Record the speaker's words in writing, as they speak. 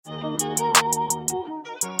The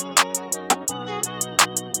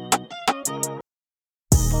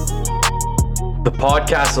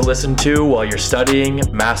podcast to listen to while you're studying,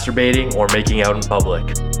 masturbating, or making out in public.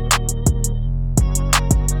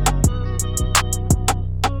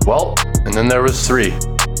 Well, and then there was 3.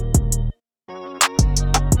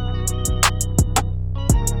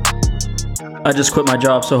 I just quit my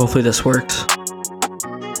job, so hopefully this works.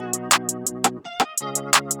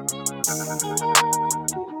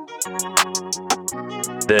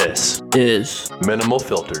 This Is Minimal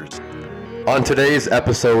Filters. On today's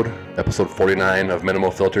episode 49 of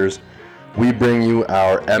Minimal Filters, we bring you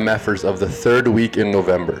our MFers of the 3rd week in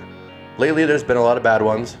November. Lately, there's been a lot of bad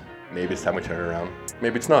ones. Maybe it's time we turn it around.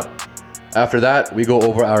 Maybe it's not. After that, we go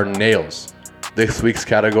over our nails. This week's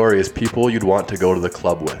category is people you'd want to go to the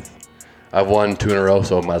club with. I've won 2 in a row,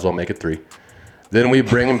 so might as well make it 3. Then we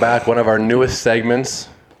bring back one of our newest segments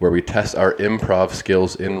where we test our improv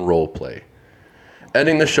skills in role play.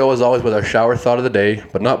 Ending the show as always with our shower thought of the day,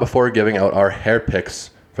 but not before giving out our hair picks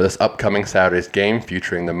for this upcoming Saturday's game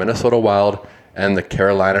featuring the Minnesota Wild and the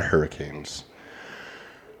Carolina Hurricanes.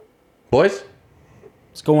 Boys,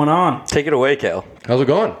 what's going on? take it away, Kale. how's it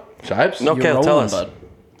going? Shibes? No, You're Kale, tell rolling, us. bud.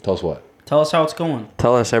 Tell us what? Tell us how it's going.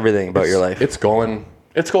 Tell us everything about your life. It's going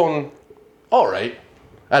all right.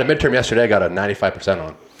 I had a midterm yesterday. I got a 95%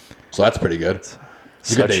 on. So that's pretty good.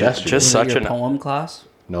 It's a good day yesterday. Just Is it such your an poem class?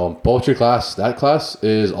 No, poetry class. That class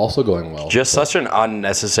is also going well. such an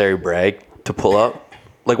unnecessary brag to pull up.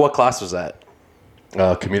 Like, what class was that?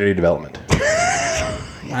 Community development.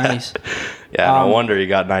 Nice. Yeah, no wonder you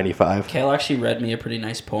got 95. Kale actually read me a pretty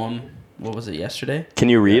nice poem. What was it, yesterday? Can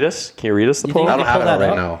you read us? Can you read us the You poem? think I don't have it pull that right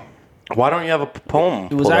up? now. Why don't you have a poem?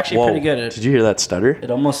 It was pulled up? actually Whoa. pretty good. Did you hear that stutter? I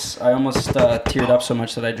almost teared up so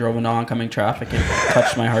much that I drove into oncoming traffic. It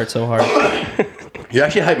touched my heart so hard. You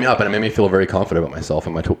actually hyped me up, and it made me feel very confident about myself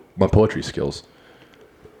and my poetry skills.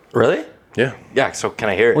 Really? Yeah. Yeah, so can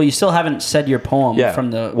I hear it? Well, you still haven't said your poem yeah.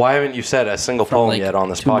 from the Why haven't you said a single from poem like yet on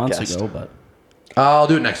this 2 podcast? months ago, but I'll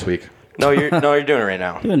do it next week. No, you're doing it right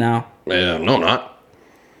now. do it now, No, I'm not.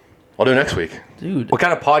 I'll do it next week. dude. What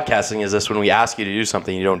kind of podcasting is this when we ask you to do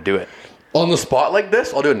something you don't do it? On the spot like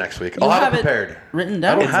this, I'll do it next week. I'll have it prepared. written I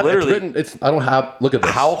down. don't have literally- it written. I don't have. Look at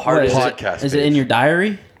this. How hard What is is it? Podcast Is it in page. your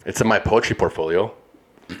diary? It's in my poetry portfolio.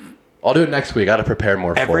 I'll do it next week. I gotta prepare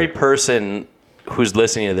more for Every it. person who's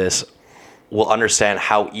listening to this will understand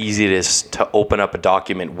how easy it is to open up a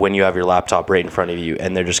document when you have your laptop right in front of you,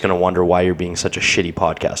 and they're just going to wonder why you're being such a shitty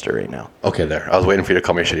podcaster right now. Okay, there. I was waiting for you to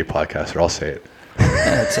call me a shitty podcaster. I'll say it.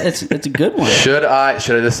 Yeah, it's a good one. Should I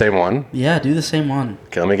do the same one? Yeah, do the same one.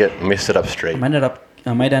 Okay, let me sit up straight.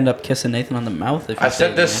 I might end up kissing Nathan on the mouth if you I say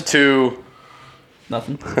sent this it, to man.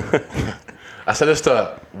 Nothing. I sent this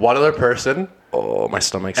to one other person. Oh, my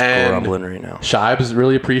stomach's And- grumbling right now. Shibes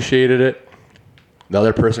really appreciated it. The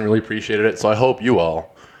other person really appreciated it. So I hope you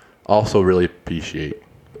all also really appreciate.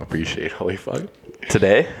 Holy fuck.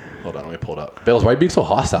 Today? Hold on, let me pull it up. Bills, why are you being so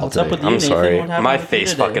hostile What's today? up with you, I'm Nathan? sorry. What happened My with you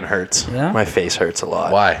face today? fucking hurts. Yeah? My face hurts a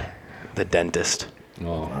lot. Why? The dentist.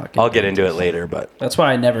 Oh. I'll get into it later, but That's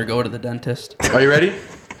why I never go to the dentist. Are you ready?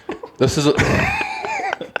 This is.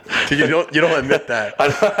 You don't admit that.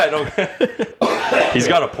 I don't. He's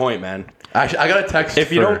got a point, man. Actually, I got a text.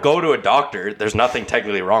 If you don't go to a doctor, there's nothing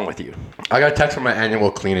technically wrong with you. I got a text for my annual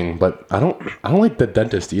cleaning, but I don't like the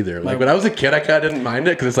dentist either. Like when I was a kid, I kind of didn't mind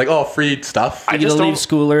it because it's like, oh, free stuff. I just just don't- leave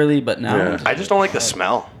school early, but now Yeah. I just don't like the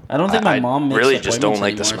smell. I don't think my I mom makes really just don't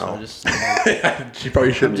like the appointments anymore, smell. so I just, She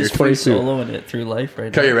probably shouldn't. just You're free 22. soloing it through life right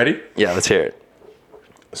Okay, now. you ready? Yeah, let's hear it.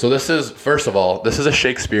 So this is, first of all, this is a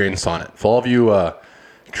Shakespearean sonnet. For all of you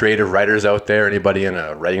creative writers out there, anybody in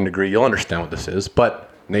a writing degree, you'll understand what this is. But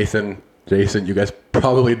Nathan, Jason, you guys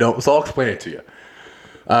probably don't, so I'll explain it to you.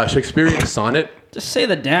 Shakespearean sonnet. Just say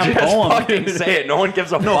the damn Just poem. fucking dude. say it. No one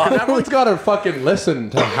gives a No, fuck. everyone's got to fucking listen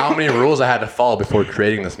to how many rules I had to follow before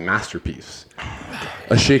creating this masterpiece.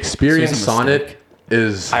 A Shakespearean This is a sonnet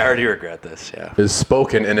is I already regret this. Yeah.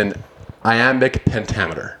 spoken in an iambic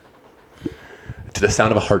pentameter to the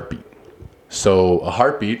sound of a heartbeat. So a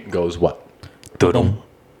heartbeat goes what? Dum.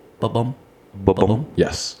 Ba-bum. Ba-bum.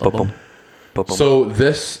 Yes. Ba-bum. Ba-bum. So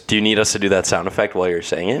this. Do you need us to do that sound effect while you're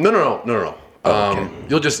saying it? No.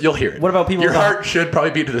 You'll hear it. What about people Your with a- heart should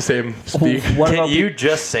probably beat to the same speed. What Can about you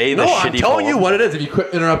just say the No, shitty I'm telling you poem? what it is. If you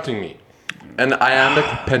quit interrupting me, an iambic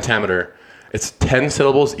pentameter. It's 10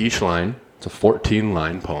 syllables each line. It's a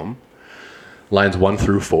 14-line poem. Lines 1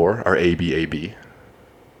 through 4 are A B A B.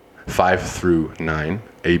 5 through 9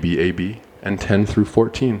 A B A B, and 10 through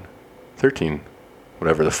 13,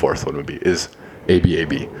 whatever the fourth one would be, is A B A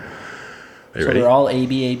B. Are you So ready? they're all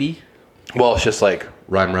A-B-A-B? Well, it's just like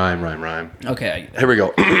Rhyme. Okay. Here we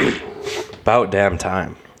go. About damn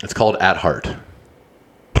time. It's called At Heart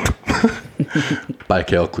by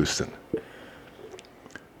Kale Clouston.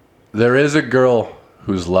 There is a girl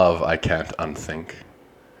whose love I can't unthink.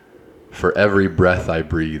 For every breath I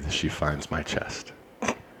breathe, she finds my chest.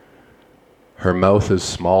 Her mouth is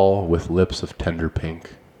small with lips of tender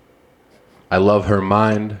pink. I love her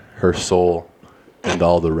mind, her soul, and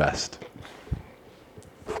all the rest.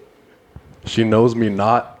 She knows me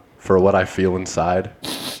not for what I feel inside.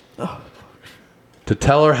 To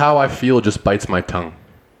tell her how I feel just bites my tongue.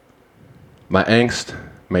 My angst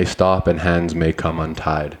may stop and hands may come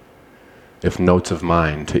untied, if notes of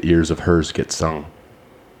mine to ears of hers get sung.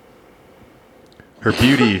 Her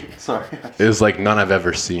beauty is like none I've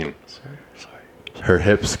ever seen. Her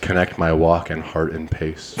hips connect my walk and heart in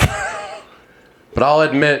pace. But I'll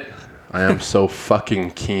admit, I am so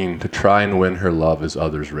fucking keen to try and win her love as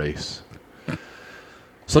others' race.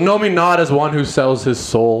 So know me not as one who sells his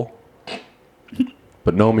soul,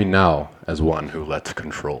 but know me now as one who lets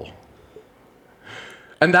control.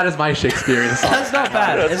 And that is my Shakespearean song. That's not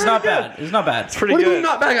bad. It's not bad. It's not bad. Pretty What do you good. mean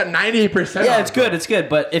not bad? I got 98%. Yeah, it's good. It's good.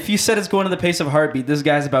 But if you said it's going to the pace of a heartbeat, this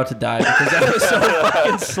guy's about to die because that was so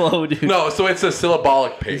fucking slow, dude. No, so it's a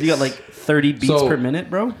syllabolic pace. You got like 30 beats So- per minute,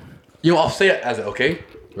 bro. You know, I'll say it as it, okay?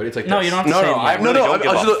 Ready? It's like No, this. you don't have to No, say no, it. I yet. really don't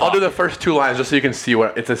give a I'll do the fuck. first two lines just so you can see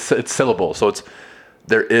what it's syllable. So it's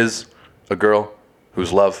there is a girl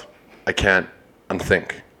whose love I can't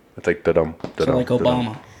unthink. It's like da-dum, da-dum, So like da-dum.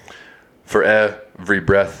 Obama. For every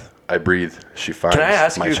breath I breathe, she finds Can I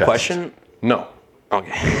ask my you a chest. question? No. Okay.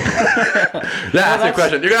 Yeah, ask me a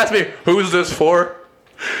question. You're gonna ask me who's this for?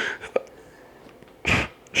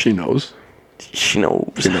 She knows. She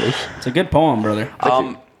knows. It's a good poem, brother.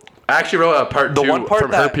 I actually wrote a part The two one part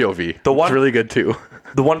from that- her POV. the one- it's really good too.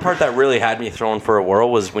 The one part that really had me thrown for a whirl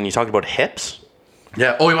was when you talked about hips.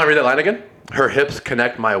 Yeah. Oh, you want to read that line again? Her hips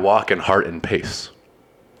connect my walk and heart in pace.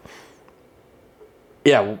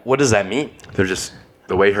 Yeah, what does that mean? They're just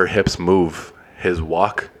the way her hips move, his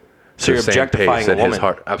walk. So you're the same objectifying pace a and his woman.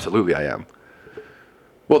 heart. Absolutely, I am.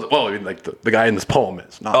 Well, I mean, like the guy in this poem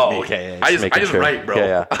is not Oh, me. okay, yeah, I just just making sure. write, bro.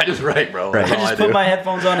 Yeah. I just write, bro. Right. That's I all just do. put my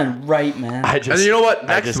headphones on and write, man. I just, And you know what? I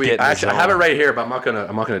Next just week, get in the actually, I have it zone. right here, but I'm not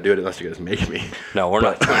gonna do it unless you guys make me. No, we're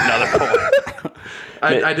not doing another poem.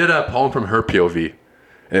 I did a poem from her POV,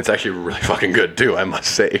 and it's actually really fucking good too, I must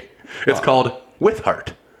say. It's called With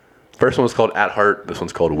Heart. First one was called At Heart. This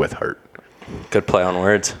one's called With Heart. Good play on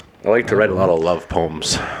words. I like to write a lot of love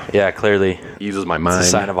poems. Yeah, clearly. Eases my It's mind. a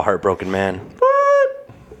sign of a heartbroken man.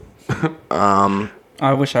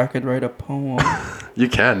 I wish I could write a poem. You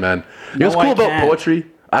can, man. You know what's No, cool I about can't. poetry?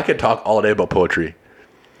 I could talk all day about poetry.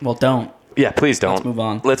 Well, don't. Yeah, please don't. Let's move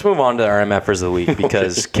on. Let's move on to our MFers of the week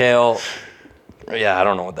because Kale. Yeah, I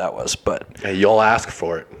don't know what that was, but Hey, you'll ask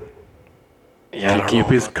for it. yeah. Can you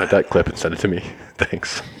please cut that clip and send it to me?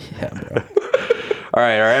 Thanks. Yeah, bro. All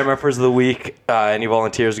right, our MFers of the week. Any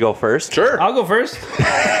volunteers go first? Sure. I'll go first.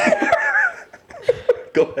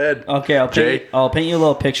 Go ahead. Okay, Jay? I'll paint you a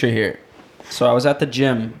little picture here. So I was at the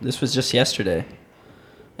gym. This was just yesterday.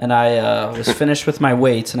 And I was finished with my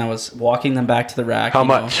weights, and I was walking them back to the rack. How you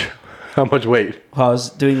know. much? How much weight? I was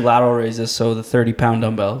doing lateral raises, so the 30-pound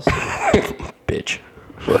dumbbells. Bitch.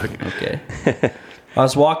 Fuck. Okay. I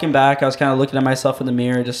was walking back. I was kind of looking at myself in the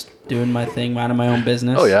mirror, just doing my thing, minding my own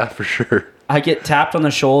business. Oh, yeah, for sure. I get tapped on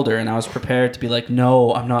the shoulder, and I was prepared to be like,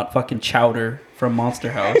 no, I'm not fucking Chowder from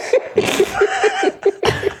Monster House.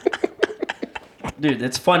 Dude,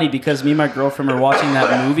 it's funny because me and my girlfriend were watching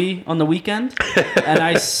that movie on the weekend, and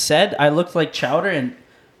I said I looked like Chowder, and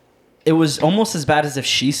it was almost as bad as if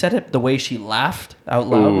she said it, the way she laughed out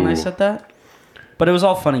loud when I Ooh. said that. But it was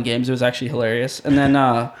all fun and games. It was actually hilarious. And then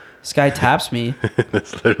this guy taps me,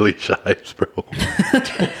 That's literally shives, bro.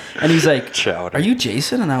 and he's like, Chowder. "Are you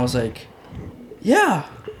Jason?" And I was like, "Yeah."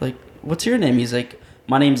 Like, what's your name? He's like,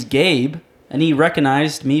 "My name's Gabe," and he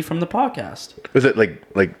recognized me from the podcast. Was it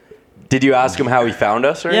like Did you ask him how he found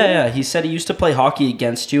us? Or Yeah, anything? yeah. He said he used to play hockey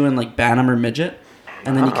against you in like Bantam or Midget,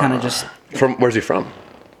 and then he kind of just, from? Where's he from?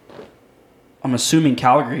 I'm assuming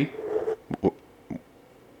Calgary.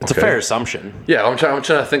 It's a Okay. fair assumption. Yeah, I'm trying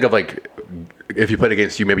to think of like if you played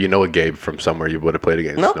against you, maybe you know a Gabe from somewhere you would have played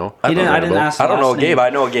against. No. No, I didn't know. ask. I don't know last Gabe. name. I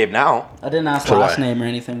know Gabe now. I didn't ask So last do I. name or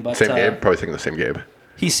anything, but Same Gabe. Probably thinking the same Gabe.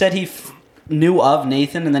 he said he knew of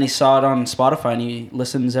Nathan, and then he saw it on Spotify, and he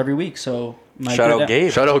listens every week. So my Shout good, out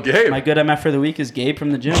Gabe. Shout out Gabe. My good MF for the week is Gabe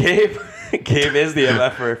from the gym. Gabe. Gabe is the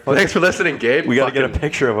MFer. Thanks for listening, Gabe. We got to get a Fucking-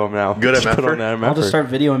 picture of him now. Good Just put MFer? on that I'll just MFer. start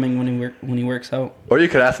videoing him when he works out. Or you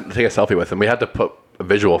could ask him to take a selfie with him. We had to put a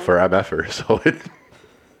visual for MFer, so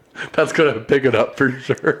that's gonna pick it up for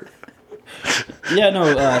sure. Yeah,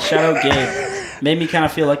 no, shout out Gabe. Made me kind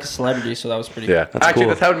of feel like a celebrity, so that was pretty Yeah, That's actually, cool.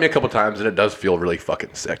 that's happened to me a couple times, and it does feel really fucking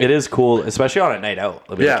sick. It is cool, especially on a night out.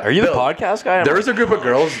 They'll be Yeah. like, are you the No, podcast guy? I'm There like, was a group of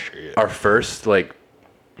girls, our first, like,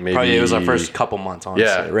 maybe... probably it was our first couple months, honestly.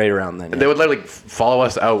 Yeah. Right around then. They would, like, follow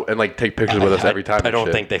us out and, like, take pictures with us every time. I and don't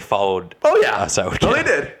shit. think they followed Oh, yeah. us out. No, they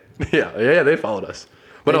did. Yeah, they followed us.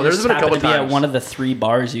 But no, They there's just been a couple happened to be times... at one of the 3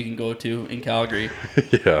 bars you can go to in Calgary.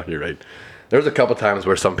 Yeah, you're right. There's a couple times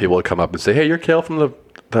where some people would come up and say, "Hey, you're Kale from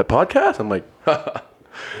that podcast." I'm like,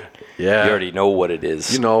 "Yeah, You already know what it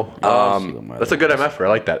is. you know." That's a good MFer. I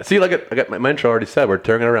like that. See, like I got my intro already said. We're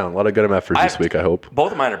turning it around. A lot of good MFers this week. I hope.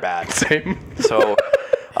 Both of mine are bad. Same. So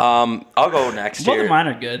I'll go next Both year. of mine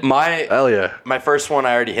are good. Hell yeah. My first one,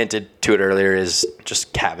 I already hinted to it earlier, is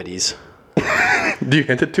just cavities. Do you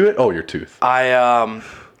hinted to it? Oh, your tooth.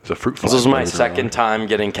 It's a fruit fly. This was my second time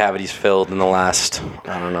getting cavities filled in the last,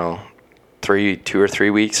 I don't know, 2 or 3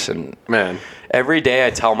 weeks. And Man, every day I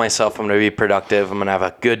tell myself I'm going to be productive. I'm going to have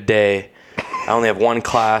a good day. I only have one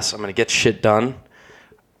class. I'm going to get shit done.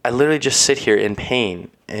 I literally just sit here in pain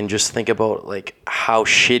and just think about like how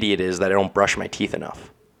shitty it is that I don't brush my teeth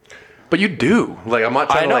enough. but you do. Like, I'm not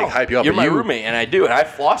trying to like hype you up. You're but my roommate, and I do, and I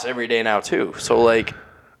floss every day now too. So like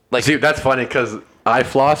See, that's funny because I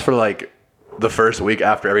floss for like the first week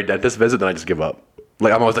after every dentist visit, then I just give up.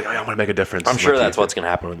 Like, I'm always like, I'm gonna make a difference. I'm in my sure that's teeth. what's gonna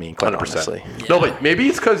happen with me. Quite honestly. No, but maybe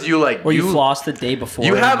it's because you like Or you floss the day before.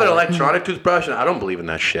 You have an and, like, electronic toothbrush, and I don't believe in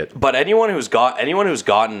that shit. But anyone who's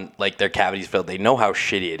gotten like their cavities filled, they know how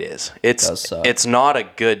shitty it is. Does suck. It's not a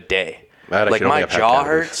good day. I actually Like don't my think I've had jaw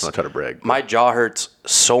cavities. hurts. I'm not trying to brag. My jaw hurts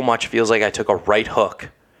so much. Feels like I took a right hook,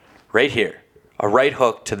 right here, a right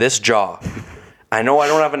hook to this jaw. I know I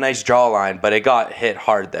don't have a nice jawline, but it got hit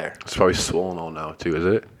hard there. It's probably swollen all now too, is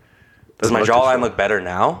it? Does my jawline look better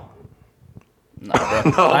now? No,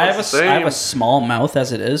 I have it's a the I have a same. small mouth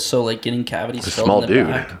as it is, so like getting cavities a filled small in the dude.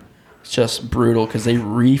 back, it's just brutal because they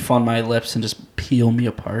reef on my lips and just peel me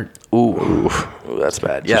apart. Ooh, that's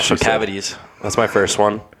bad. Yeah, so she said. cavities. That's my first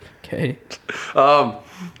one. Okay.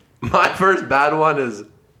 My first bad one is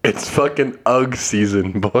it's fucking Ugg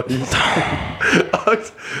season, boys.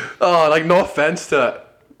 Uggs. Oh, like no offense to.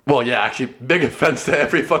 Well, yeah, actually, big offense to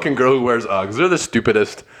every fucking girl who wears Uggs. They're the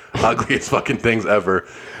stupidest, ugliest fucking things ever.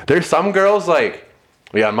 There's some girls like,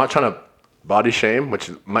 yeah, I'm not trying to body shame, which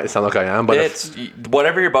might sound like I am, but It's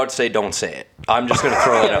whatever you're about to say. Don't say it. I'm just gonna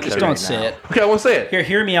throw it out Just there. don't right say now. it. okay, I won't say it. Here,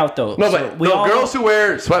 hear me out though. No, So but we no, all- girls who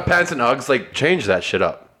wear sweatpants and Uggs, like, change that shit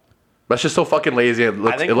up. That's just so fucking lazy. It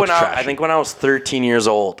looks, I think it looks when trashy. I think when I was 13 years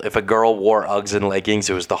old, if a girl wore Uggs and leggings,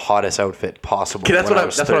 it was the hottest outfit possible. Okay, that's when what I I'm.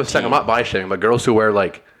 was That's what I'm saying. 13. I'm not body shaming, but girls who wear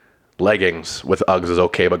like leggings with Uggs is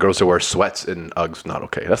okay, but girls who wear sweats and Uggs not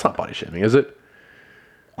okay. That's not body shaming, is it?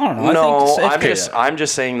 I don't know. No, I think it's- I'm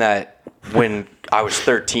just saying that when I was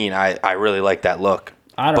 13, I really liked that look.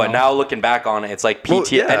 I don't But know. now looking back on it, it's like PT. Well,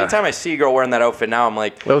 yeah. Anytime I see a girl wearing that outfit now, I'm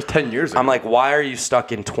like, That was 10 years ago. I'm like, why are you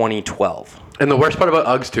stuck in 2012? And the worst part about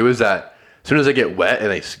Uggs too is that as soon as they get wet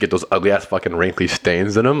and they get those ugly ass fucking wrinkly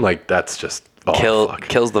stains in them, like that's just fuck.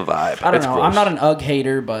 Kills the vibe. I don't it's know. gross. I'm not an UGG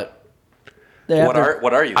hater, but they have What their-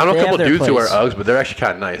 are you? I know a They couple have their dudes who wear place. Uggs, but they're actually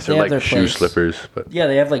kind of nice. They're They have like their shoe place. slippers, but Yeah,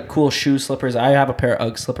 they have like cool shoe slippers. I have a pair of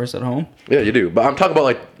UGG slippers at home. yeah, you do. But I'm talking about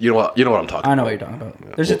like you know what I'm talking. I know what you're talking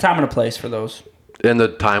about. There's a time and a place for those. And the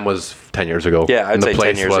time was 10 years ago. Yeah, I'd and the say 10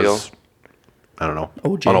 place years ago. I don't know.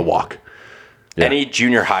 OJ. On a walk. Yeah. Any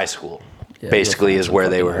junior high school, Yeah, basically, you'll is find where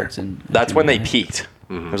some they fucking were. Uggs in That's when they junior high. peaked.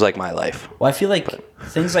 It was like my life. Well, I feel like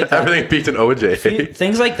things like that. Everything peaked in OJ.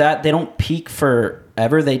 Things like that, they don't peak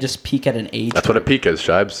forever. They just peak at an age. That's what a peak is,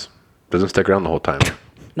 Shibes. Doesn't stick around the whole time.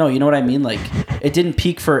 No, you know what I mean? Like, it didn't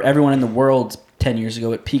peak for everyone in the world 10 years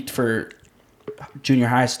ago. It peaked for junior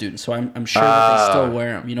high students. So I'm sure that they still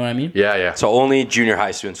wear them. You know what I mean? Yeah, yeah. So only junior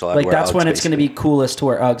high students will have Like, wear that's Uggs, when it's going to basically. be coolest to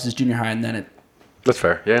wear Uggs is junior high, and then it... That's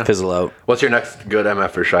fair. Yeah. Fizzle out. What's your next good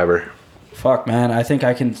MF for Shiver? Fuck, man. I think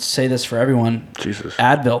I can say this for everyone. Jesus.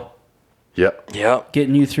 Advil. Yep. Yep.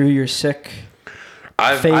 Getting you through your sick...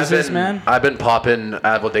 Phases, been, man. I've been popping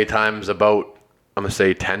Advil daytimes about, I'm going to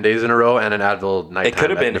say 10 days in a row and an Advil nighttime. It could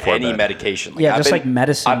have been before any bed. medication. Yeah, I've just been- like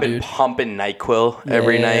medicine, I've been dude. pumping NyQuil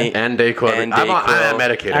every Yeah. night. And Dayquil. And I'm Dayquil.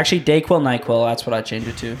 medicated. Actually, Dayquil, NyQuil, that's what I changed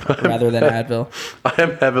it to, rather than Advil. I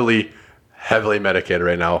am heavily medicated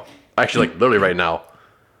right now. Actually, like literally right now.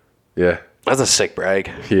 Yeah. That's a sick brag.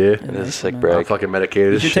 Yeah. That is a sick I'm brag. fucking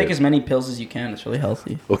medicated You as should take shit. as many pills as you can. It's really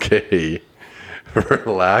healthy. Okay.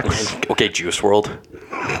 Relax. Okay, Juice World.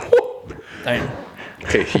 Damn.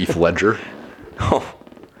 Okay, Heath Ledger. Oh,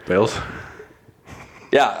 Bales.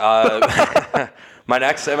 yeah. My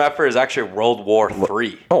next MFer is actually World War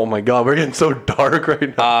III. Oh my God, we're getting so dark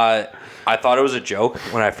right now. I thought it was a joke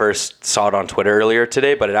when I first saw it on Twitter earlier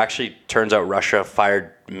today, but it actually turns out Russia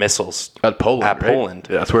fired missiles At Poland, At right? Poland.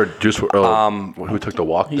 Yeah, that's where Juice. Who took the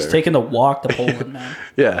walk He's there? taking the walk to Poland, man.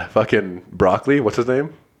 Yeah, fucking Broccoli. What's his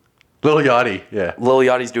name? Lil Yachty. Yeah, Lil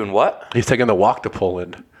Yachty's doing what? he's taking the walk to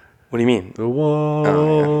Poland. What do you mean? The walk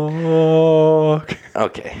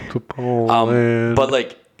Okay. to Poland. But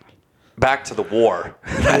like, back to the war.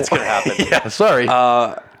 That's gonna happen. yeah, sorry.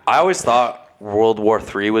 I always thought World War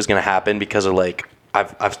III was gonna happen because of like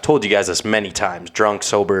I've told you guys this many times, drunk,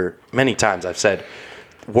 sober, many times. I've said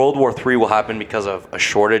World War III will happen because of a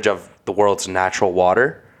shortage of the world's natural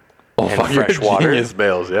water and fuck, you're a fresh water. genius,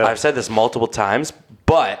 Bales, yeah. I've said this multiple times,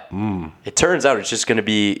 but it turns out it's just gonna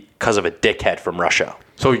be because of a dickhead from Russia.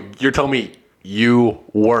 So you're telling me you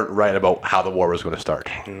weren't right about how the war was going to start?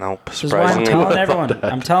 Nope. This is why I'm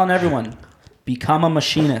Surprisingly, telling everyone, become a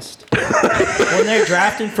machinist. When they're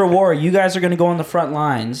drafting for war, you guys are going to go on the front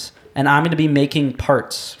lines, and I'm going to be making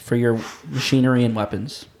parts for your machinery and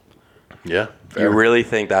weapons. Yeah. you really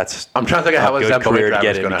think that's I'm trying to think of how a a good Zamboni career to driver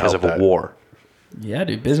get is in going to because help of a that. war? Yeah,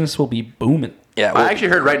 dude, business will be booming. Yeah. I Well, actually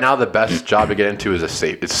heard right now the best job to get into is it's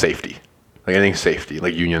safety. Like anything safety,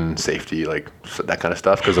 like union safety, like that kind of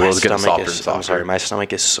stuff, because the my world's getting stomach softer and is. softer. I'm sorry. My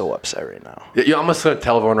stomach is so upset right now. Yeah, I'm just going to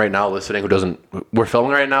tell everyone right now listening who doesn't. We're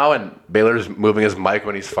filming right now, and Baylor's moving his mic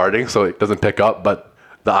when he's farting, so it doesn't pick up. But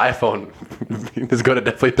the iPhone is going to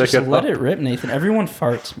definitely pick Just it let up. it rip, Nathan. Everyone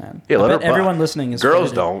farts, man. Yeah, I let bet her fart. everyone listening is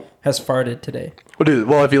Girls don't. has farted today. Well, dude,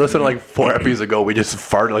 well, if you listen to like 4 episodes ago, we just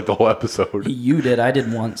farted like the whole episode. You did. I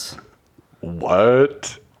did once.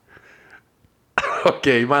 What?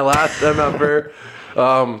 Okay, my last MFer.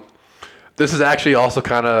 This is actually also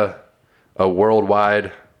kind of a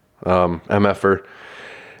worldwide MFer,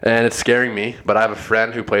 and it's scaring me. But I have a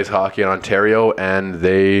friend who plays hockey in Ontario, and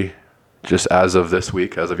they just as of this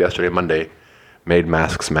week, as of yesterday, Monday, made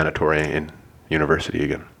masks mandatory in university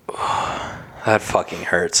again. That fucking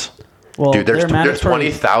hurts. Well, Dude, there's they're mandatory-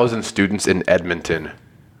 20,000 students in Edmonton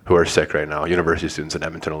who are sick right now. University students in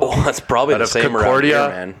Edmonton alone. Oh, that's probably Out the of same around Concordia, here,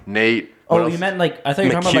 man. Nate. Oh, what you else? meant like I thought you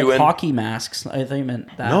were talking about like McEwen. hockey masks. I thought you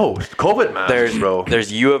meant that. No, COVID masks, There's bro.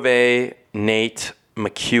 There's U of A, Nate,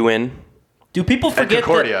 McEwen, Do people and forget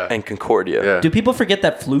Concordia. and Concordia. Yeah. Do people forget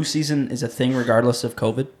that flu season is a thing regardless of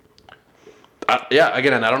COVID? Yeah,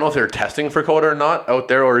 again, and I don't know if they're testing for COVID or not out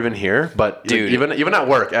there or even here, but Dude. even at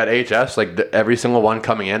work at HS, like every single one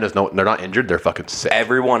coming in is they're not injured, they're fucking sick.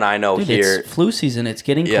 Everyone I know Dude, here, it's flu season. It's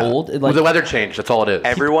getting Yeah. cold. It, Well, like the weather changed. That's all it is.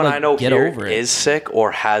 everyone like, I know get here over it. is sick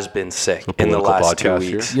or has been sick in the political last 2 podcast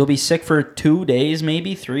weeks. you'll be sick for 2 days,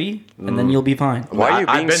 maybe 3, and then you'll be fine. Why are you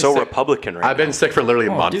I've being been so sick. Republican right I've been sick for literally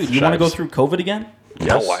a Oh, month. dude, you want to go Shives. through COVID again? now?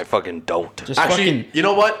 Yes. No, I fucking don't. Just Actually, fucking you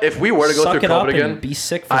know what? If we were to go suck through it up COVID and again, be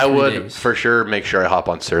sick for I 3 would days. for sure make sure I hop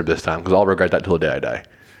on CERB this time because I'll regret that till the day I die.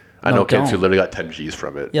 I No, know kids who don't. literally got 10 G's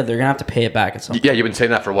from it. Yeah, they're gonna have to pay it back at some point. Yeah, you've been saying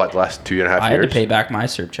that for what, the last 2.5 I had years? to pay back my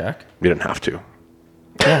CERB check. You didn't have to.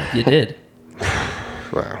 Yeah, you did.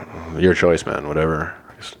 Well, your choice, man. Whatever.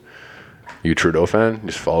 You a Trudeau fan?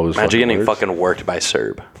 Just follow his Imagine getting words. fucking worked by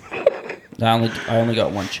Serb. I only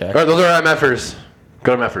got one check. All right, those are our MFers.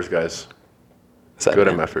 Good MFers, guys. Is that Good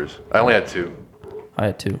it? MFers. I only had 2. I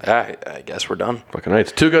had 2. I guess we're done. Fucking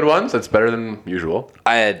nice. 2 good ones. That's better than usual.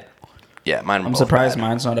 I had, yeah, mine were I'm both surprised bad.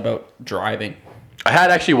 mine's not about driving. I had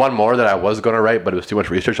actually one more that I was going to write, but it was too much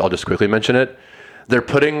research. I'll just quickly mention it. They're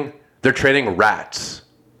training rats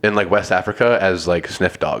in like West Africa as like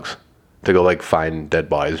sniff dogs to go like find dead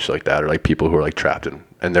bodies and shit like that, or like people who are like trapped in.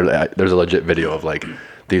 And there's a legit video of like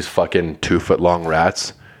these fucking 2-foot long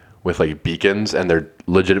rats with like beacons, and they're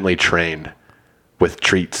legitimately trained with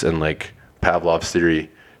treats and like Pavlov's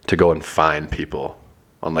theory to go and find people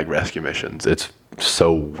on like rescue missions. It's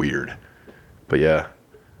so weird. But yeah,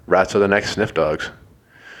 rats are the next sniff dogs.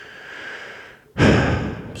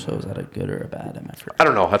 So is that a good or a bad MF? I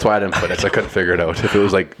don't know. That's why I didn't put it. So I couldn't figure it out. If it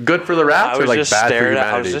was like good for the rats or like bad for I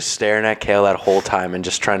humanity. was just staring at Kale that whole time and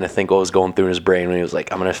just trying to think what was going through his brain when he was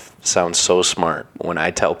like, I'm going to sound so smart when I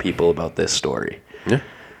tell people about this story. Yeah.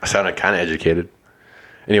 I sounded kind of educated.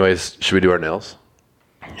 Anyways, should we do our nails?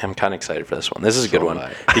 I'm kind of excited for this one. This is a good So one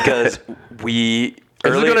am because we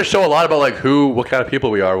This is going to show a lot about like what kind of people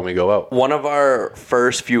we are when we go out. one of our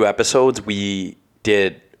first few episodes we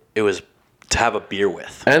did, it was to have a beer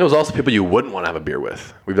with. And it was also people you wouldn't want to have a beer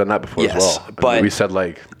with. We've done that before Yes, as well. but- we said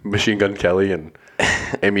like Machine Gun Kelly and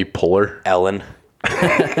Amy Poehler. Ellen.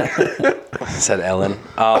 Said Ellen.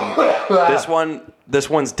 This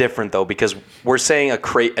one's different though because we're saying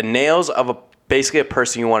a nails of basically a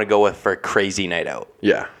person you want to go with for a crazy night out.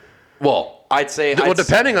 Yeah. Well, I'd say. Well,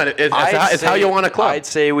 depending on it, it's how you want to club. I'd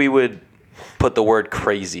say we would put the word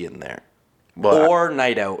crazy in there, or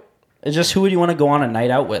night out. It's just who would you want to go on a night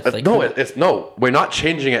out with? Like, no. We're not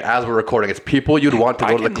changing it as we're recording. It's people you'd want to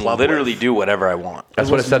go to the club. Literally with. do whatever I want. That's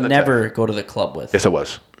what it said. Never go to the club with. Yes, it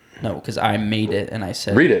was. No, because I made it and I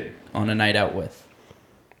said. Read it. On a night out with.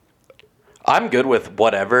 I'm good with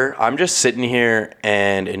whatever. I'm just sitting here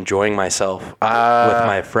and enjoying myself with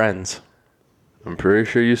my friends. I'm pretty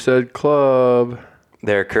sure you said club.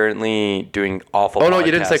 They're currently doing awful. Oh no, you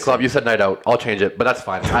didn't say podcasting. club. You said night out. I'll change it, but that's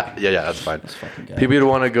fine. Yeah, that's fine. This fucking guy. People you'd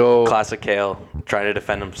want to go. Classic Kale trying to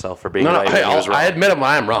defend himself for being No, right. hey, when he was wrong. I admit when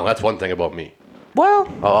I'm wrong. That's one thing about me. Well,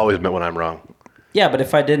 I'll always admit when I'm wrong. Yeah, but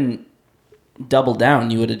if I didn't double down,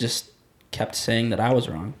 you would have just kept saying that I was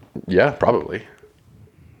wrong. Yeah, probably.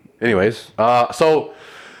 Anyways, so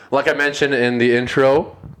like I mentioned in the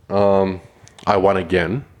intro, I won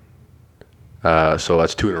again. So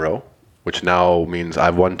that's 2 in a row, which now means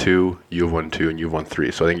I've won 2, you've won 2, and you've won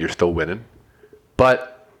 3. So I think you're still winning.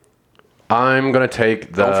 But I'm gonna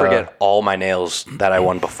take the. don't forget all my nails that I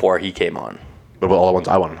won before he came on. But all the ones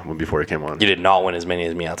I won before he came on. You did not win as many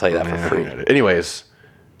as me. I'll tell you that for free. Anyways,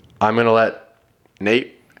 I'm gonna let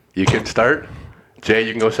Nate. You can start. Jay,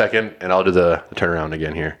 you can go second, and I'll do the turnaround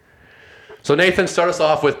again here. So Nathan, start us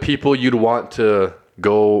off with people you'd want to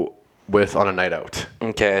go with on a night out.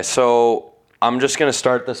 Okay, so I'm just gonna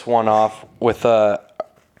start this one off with a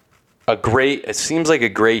great. It seems like a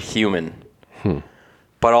great human,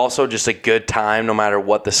 but also just a good time, no matter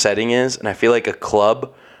what the setting is. And I feel like a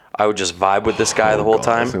club, I would just vibe with this guy the whole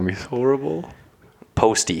time. It's gonna be so horrible.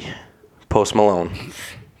 Post Malone.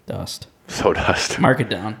 Dust. So dust. Mark it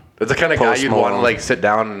down. That's the kind of guy Post you'd want to Malone. like sit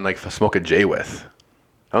down and like smoke a J with.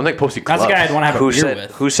 I don't think Posty clubs. That's the guy I'd want to have a beer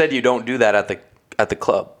with. Who said you don't do that at the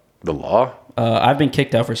club? The law? I've been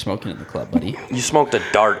kicked out for smoking at the club, buddy. You smoked a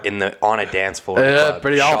dart on a dance floor. in the Yeah, club.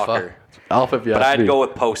 pretty Shocker. alpha. Alpha, if you But ask I'd me. go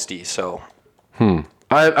with Posty. So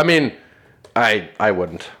I mean, I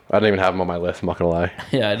wouldn't. I don't even have him on my list. I'm not gonna lie.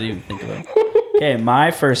 Yeah, I didn't even think about it. Okay, my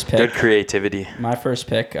first good pick. creativity. My first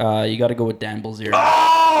pick. You got to go with Dan Bilzerian.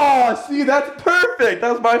 Oh, see, that's perfect.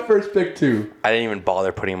 That was my first pick too. I didn't even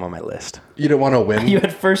bother putting him on my list. You didn't want to win. You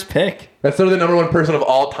had first pick. That's sort of the number one person of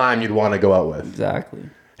all time you'd want to go out with. Exactly.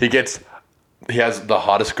 He has the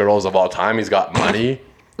hottest girls of all time. He's got money.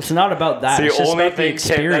 It's not about that. It's just about the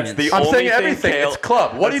experience. I'm saying everything. It's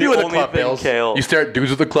club. What do you do with the club, Bills? Kale. You stare at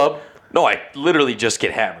dudes at the club? No, I literally just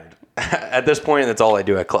get hammered. At this point, that's all I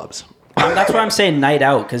do at clubs. That's why I'm saying night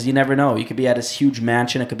out, because you never know. You could be at his huge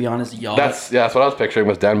mansion. It could be on his yacht. That's what I was picturing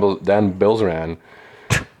was Dan Bilzerian.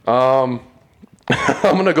 I'm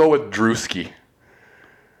gonna go with Drewski.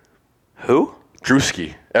 Who?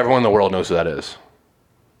 Drewski. Everyone in the world knows who that is.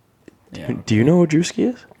 Yeah. Do you know who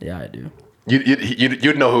Drewski is? Yeah, I do.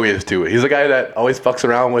 You'd know who he is too. He's a guy that always fucks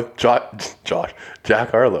around with Jack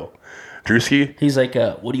Harlow. Drewski. He's like,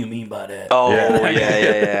 what do you mean by that? Oh,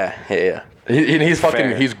 Yeah. yeah. He's fucking.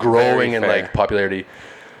 Fair. He's growing Very in fair. like popularity.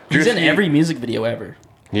 He's in Drewski- every music video ever.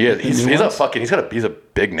 He is. He's new a ones? fucking. He's a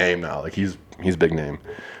big name now. Like he's big name.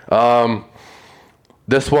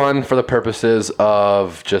 This one for the purposes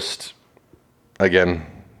of just, again,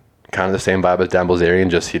 kind of the same vibe as Dan Bilzerian.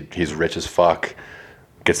 Just he's rich as fuck,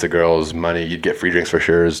 gets the girls money. You'd get free drinks for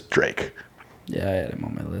sure. Is Drake. Yeah, I had him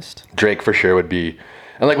on my list. Drake for sure would be.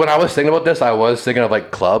 And like when I was thinking about this, I was thinking of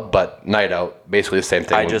like club, but night out, basically the same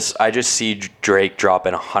thing. I just see Drake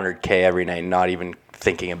dropping 100K every night, not even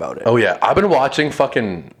thinking about it. Oh yeah, I've been watching Salt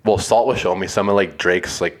was showing me some of like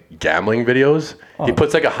Drake's like gambling videos. He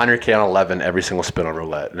puts like 100K on 11 every single spin on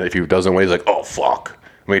roulette. And if he doesn't win, he's like, oh fuck.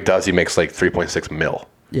 When he does, he makes like 3.6 mil.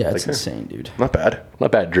 Yeah, it's Like, insane, dude. Not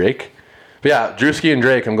bad, Drake. But yeah, Drewski and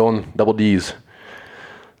Drake, I'm going double D's.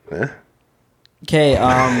 Okay,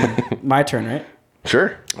 my turn, right?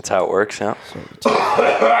 Sure. That's how it works, yeah.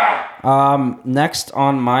 Next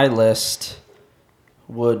on my list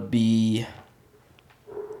would be.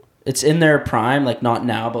 It's in their prime, like not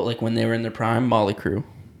now, but like when they were in their prime, Molly Crew.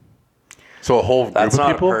 So a whole group That's of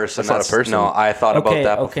not people? a person. That's not a person. No, I thought Okay, about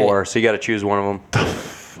that okay. before. So you got to choose one of them.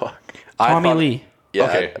 Fuck. Tommy Lee. Yeah,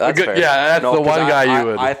 Okay, that's good. fair. Yeah, that's the 'cause one guy you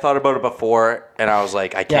would- I thought about it before, and I was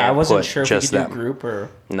like, I can't. Yeah, I wasn't put sure if we just could do them. a group or.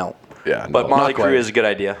 No. Yeah, But no, Molly not quite. Crew is a good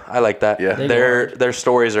idea. I like that. Yeah. They Their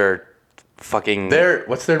stories are fucking.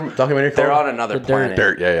 What's their documentary called? They're on another The Dirt. planet.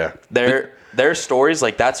 Dirt, yeah. Their stories,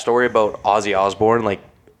 like that story about Ozzy Osbourne,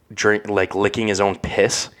 like licking his own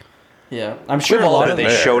piss. Yeah, I'm sure a We've all lot been of They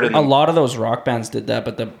there. showed it. a lot of those rock bands did that,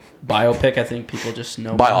 but the biopic, I think people just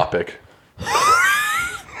know. Biopic.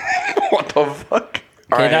 What the fuck?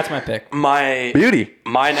 Okay, that's my pick. My Beauty.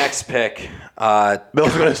 my next pick.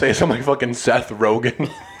 Bill's gonna say something like fucking Seth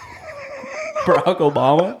Rogen. Barack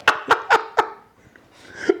Obama.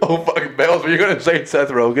 Oh, fuck, Bales, were you going to say Seth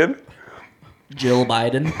Rogen? Jill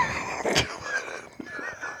Biden.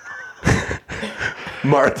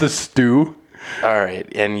 Martha Stew? All right,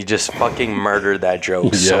 and you just fucking murdered that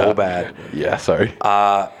joke so bad. Yeah, sorry.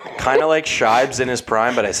 Kind of like Shibes in his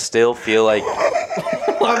prime, but I still feel like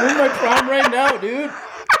I'm in my prime right now, dude.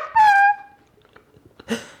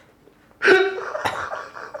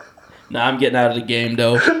 Nah, I'm getting out of the game,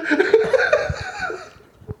 though.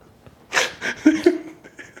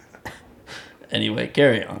 Anyway,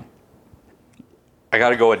 carry on. I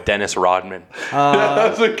got to go with Dennis Rodman.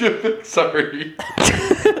 That's a good... Sorry.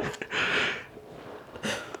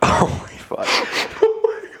 Holy fuck.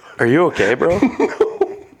 Are you okay, bro?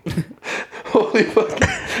 Holy fuck.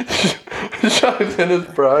 Shibes in his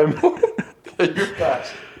prime. You're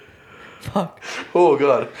fast. Fuck. Oh,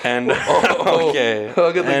 God. And okay.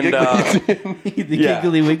 I'll get the And The Yeah.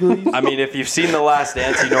 giggly wigglies. I mean, if you've seen The Last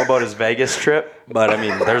Dance, you know about his Vegas trip. But I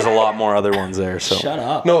mean, there's a lot more other ones there. So Shut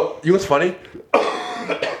up. No, you know what's funny?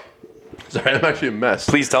 Sorry, I'm actually a mess.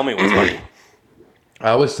 please tell me what's funny.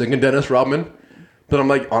 I was thinking Dennis Rodman, but I'm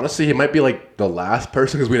like, honestly, he might be like the last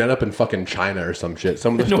person because we'd end up in fucking China or some shit.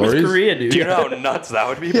 Some of the North stories. Korea, dude. Do you know how nuts that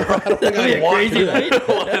would be, bro? That'd be a crazy night.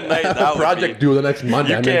 What a night that would Project be. Duo the next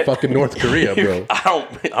Monday. You I'm in can't- fucking North Korea, bro. I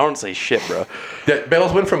don't say shit, bro.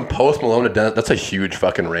 Bales went from Post Malone to Dennis. That's a huge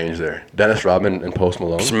fucking range there. Dennis Rodman and Post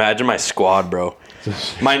Malone. Just imagine my squad, bro.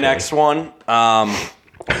 My next one, fellow.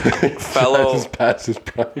 Just past his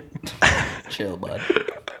prime. Chill, bud.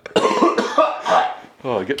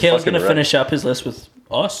 Oh, get Kale's fucking gonna wrecked. finish up his list with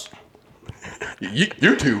us.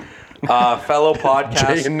 You two, Fellow Jay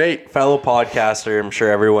podcast, and Nate. fellow podcaster. I'm sure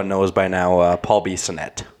everyone knows by now. Paul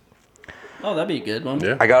Bissonnette. Oh, that'd be a good one.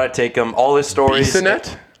 Yeah. I gotta take him. All his stories.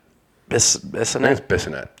 Bissonnette? I think Bissonnette. it's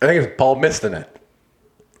Bissonnette. I think it's Paul Bissonnette.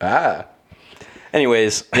 Ah.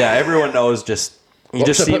 Anyways, yeah, everyone knows. Just he Well,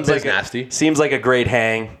 just so seems put like Biz nasty. seems like a great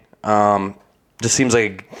hang. Just seems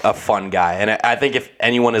like a fun guy, and I think if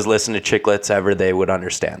anyone has listened to Chicklets ever, they would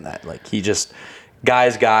understand that. Like he just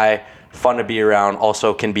guy's guy, fun to be around.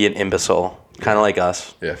 Also can be an imbecile, kind of like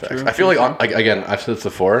us. Yeah, facts. I feel like, again, I've said this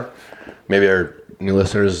before. Maybe our new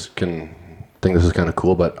listeners can think this is kind of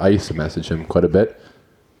cool, but I used to message him quite a bit.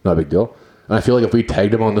 Not a big deal. And I feel like if we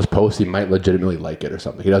tagged him on this post, he might legitimately like it or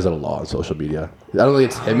something. He does it a lot on social media. I don't think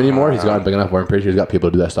it's him anymore. He's gotten big enough where I'm pretty sure he's got people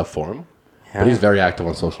to do that stuff for him. But he's very active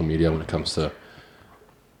on social media when it comes to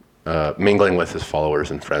mingling with his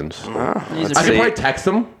followers and friends. He's a I could See- probably text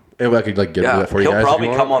him if I could like get Yeah, that for you he'll guys. if probably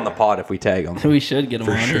you come want. on the pod if we tag him. We should get him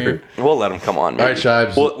on here. We'll let him come on. All right,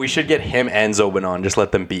 Shibes. Well, we should get him and Zobin on. Just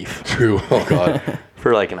let them beef True. Oh god.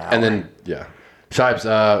 for like an hour. And then yeah,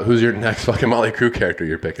 Shibes. Who's your next fucking Motley Crue character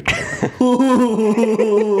you're picking?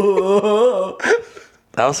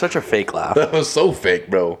 that was such a fake laugh. That was so fake,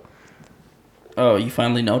 bro. Oh, you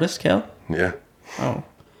finally noticed, Kel? Yeah. Oh.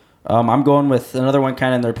 I'm going with another one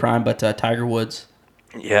kind of in their prime, but Tiger Woods.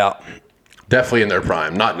 Yeah. Definitely in their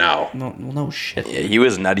prime. Not now. No shit. Yeah, he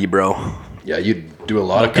was nutty, bro. Yeah, you'd do a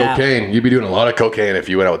lot of No cap. cocaine. You'd be doing a lot of cocaine if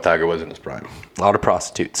you went out with Tiger Woods in his prime. A lot of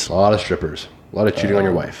prostitutes. A lot of strippers. A lot of cheating on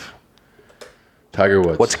your wife. Tiger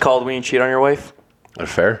Woods. What's it called when you cheat on your wife? an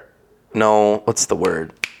affair? No, what's the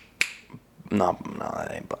word? No,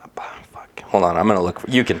 that ain't. Fuck. Hold on, I'm gonna look.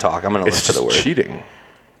 You can talk. I'm gonna It's look for the just word. cheating.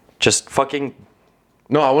 Just fucking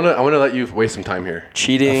No, I wanna let you waste some time here.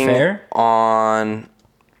 cheating Affair? on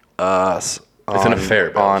us. It's an affair,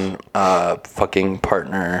 Bills. on fucking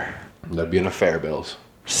partner That'd be an affair, Bills.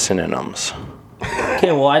 synonyms.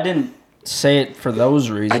 Okay, well, I didn't say it for those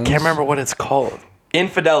reasons. I can't remember what it's called.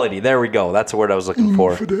 Infidelity. There we go. That's the word I was looking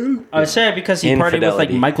for. I would say it because he partied with like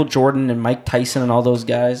Infidelity. Michael Jordan and Mike Tyson and all those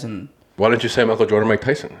guys, and Why don't you say Michael Jordan, Mike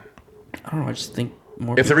Tyson? I don't know. I just think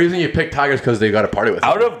more. If the reason you picked Tigers because they got a party with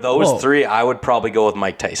Out him, of those Whoa. three, I would probably go with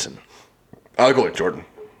Mike Tyson. I'll go with Jordan.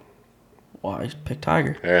 Why pick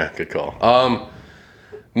Tiger? Yeah, good call.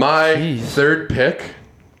 My Jeez. third pick,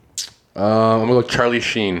 I'm gonna go Charlie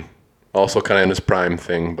Sheen. Also kind of in his prime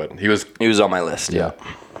thing, but he was He was on my list. Yeah.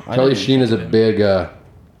 Charlie Sheen is a big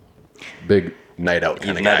night out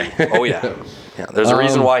kind of guy. Oh yeah. Yeah. There's a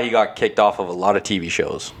reason why he got kicked off of a lot of TV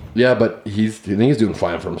shows. Yeah, but I think he's doing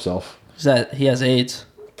fine for himself. Is that he has AIDS?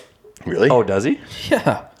 Really? Oh, does he?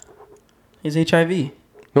 Yeah, he has HIV. You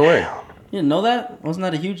No way. didn't know that? Wasn't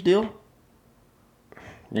that a huge deal?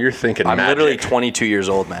 You're thinking I'm Magic. literally 22 years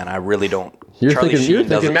old, man. I really don't. You're Charlie thinking Sheen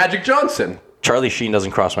doesn't. Magic Johnson. Charlie Sheen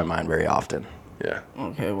doesn't cross my mind very often. Yeah.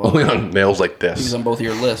 Okay, well, Only on nails like he's this. on both of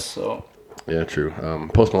your lists, so Yeah, true.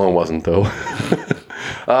 Post Malone wasn't though.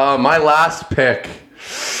 My last pick.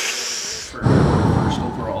 first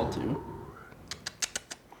overall too.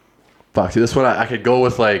 Fuck, see, this one I could go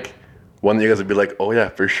with like one that you guys would be like, oh yeah,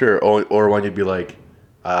 for sure, or one you'd be like,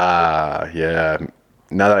 yeah.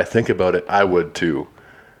 Now that I think about it, I would too.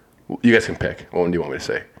 You guys can pick. What one do you want me to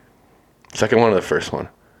say? Second one or the first one?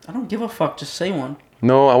 I don't give a fuck. Just say one.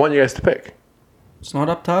 No, I want you guys to pick. It's not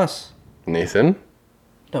up to us. Nathan,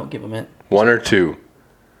 Don't give him it. 1 or 2?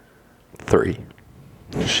 3.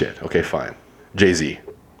 Shit. Okay, fine. Jay-Z.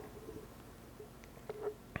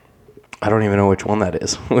 I don't even know which one that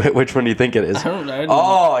is. Which one do you think it is? I don't know.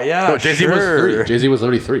 Oh, yeah, No, Jay-Z was 3. Jay-Z was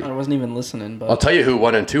literally 3. I wasn't even listening, but I'll tell you who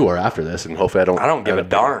 1 and 2 are after this, and hopefully I don't give a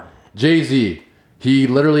darn. Jay-Z. He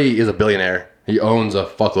literally is a billionaire. He owns a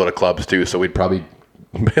fuckload of clubs too, so we'd probably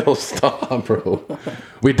Bill, stop, bro.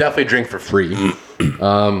 We definitely drink for free.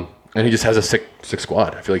 And he just has a sick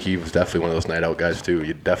squad. I feel like he was definitely one of those night out guys too.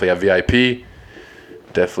 You definitely have VIP.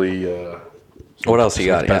 Definitely. What else you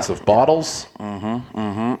got? Expensive bottles. So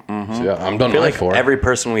yeah, I'm done. I feel my like 4. every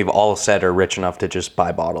person we've all said are rich enough to just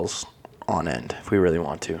buy bottles on end if we really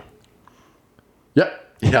want to.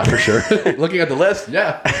 Yep. Yeah, for sure. Looking at the list,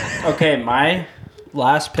 yeah. okay, my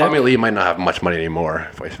last pick. Tommy Lee might not have much money anymore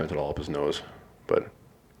if I spent it all up his nose, but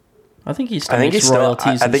I think he still I think he makes still.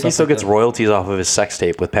 royalties. I and think he stuff still like gets that. royalties off of his sex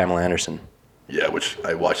tape with Pamela Anderson. yeah, which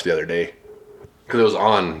I watched the other day because it was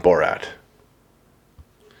on Borat.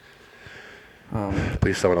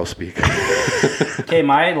 Please, someone else speak. Okay,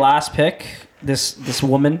 my last pick. This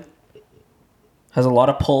woman has a lot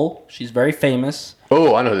of pull. She's very famous.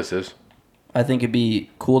 Oh, I know who this is. I think it'd be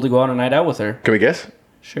cool to go on a night out with her. Can we guess?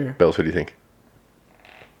 Sure. Bells, who do you think?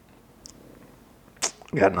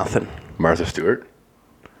 Got nothing. Martha Stewart?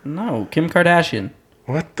 No, Kim Kardashian.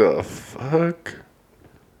 What the fuck?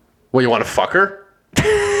 Well, you want to fuck her?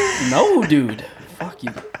 No, dude. Fuck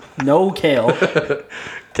you. No, Kale.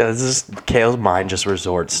 Because Kale's mind just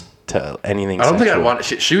resorts to anything. I don't think I'd sexual. want.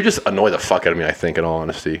 She would just annoy the fuck out of me. I think, in all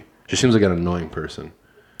honesty, she seems like an annoying person.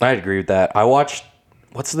 I'd agree with that. I watched.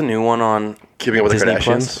 What's the new one on Keeping Up with Disney the Kardashians.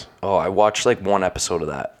 Plus? Oh, I watched like one episode of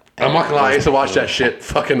that. I'm not gonna lie. I used to watch that shit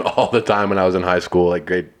fucking all the time when I was in high school, like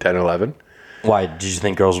grade 10, 11. Why did you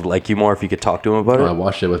think girls would like you more if you could talk to them about I it?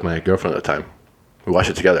 watched it with my girlfriend at the time. We watched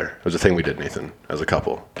it together. It was a thing we did, Nathan, as a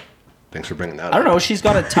couple. Thanks for bringing that I don't up. know. She's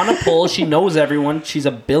got a ton of pull. She knows everyone. She's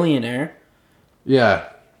a billionaire. Yeah.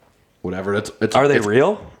 Whatever. It's Are they it's,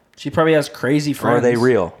 real? She probably has crazy Or friends. are they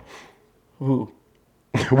real? Who?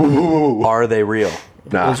 Are they real?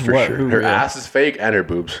 Nah, Is for what? sure. Who Her real? ass is fake and her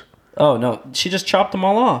boobs. Oh, no. She just chopped them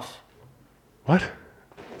all off. What?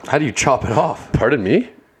 How do you chop it off? Pardon me?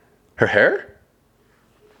 Her hair?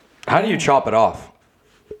 How do you chop it off?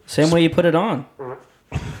 Same way you put it on.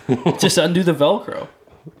 Just undo the Velcro.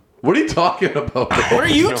 What are you talking about? Bro? What are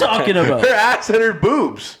you talking about? Her ass and her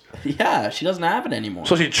boobs. Yeah, she doesn't have it anymore.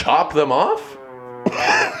 So she chopped them off?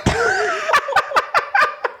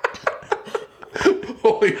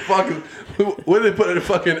 Holy fuck. What did they put in a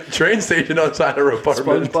fucking train station outside her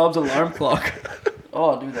apartment? SpongeBob's alarm clock.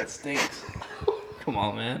 Oh, dude, that stinks. Come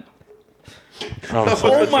on, man.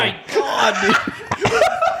 Oh my god, dude.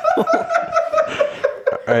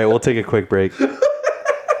 All right, we'll take a quick break.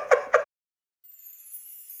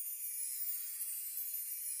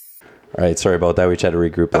 All right, sorry about that. We just had to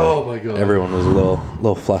regroup. Oh my God. Everyone was a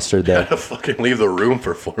little flustered there. To fucking leave the room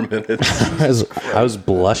for 4 minutes. I was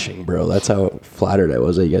blushing, bro. That's how flattered I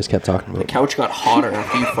was that you guys kept talking about. Couch got hotter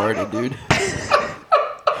after you farted, dude. Oh,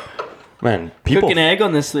 Man, Cook people an egg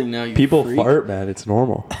on this thing now, you people freak. fart, man. It's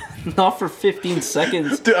normal. Not for 15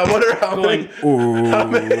 seconds. Dude, I wonder how Going,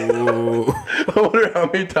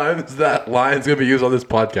 many times that line's gonna be used on this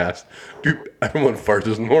podcast. Dude, everyone farts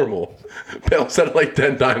is normal. Bale said it like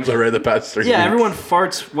 10 times already the past 3 Yeah, weeks. everyone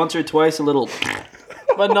farts once or twice a little,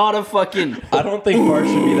 but not a fucking. I don't think farts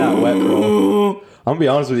should be that wet, bro. I'm gonna be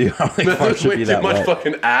honest with you. I don't think farts There's should way be too that much wet.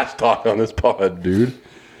 fucking ass talk on this pod, dude.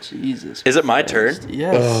 Jesus. Is it my turn?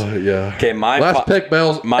 Yes. Oh, yeah. Okay, my Last pick,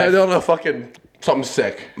 Bales. my- I don't know, fucking something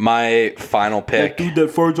sick. My final pick. Dude that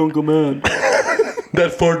farts on command.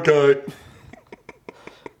 That fart guy.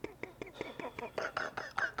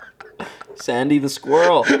 Sandy the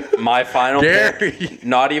squirrel. My final Gary. pick.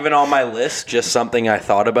 Not even on my list. Just something I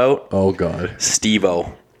thought about. Oh, God.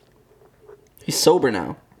 Steve-O He's sober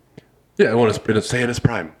now. Yeah, I want to say in his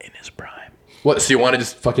prime. in his prime. What, so you want to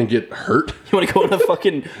just fucking get hurt? You want to go on a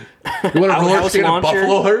fucking You want to roller outhouse skate a launcher?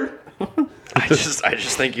 buffalo herd? I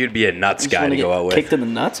just think you'd be a nuts Just guy wanna to go get out with. kicked in the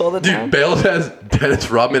nuts all the time? Dude, Bales has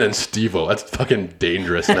Dennis Rodman and Steve-O. That's fucking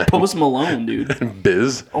dangerous, man. Post Malone, dude.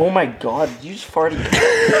 Biz. Oh my god, you just farted.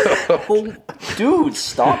 Oh, dude,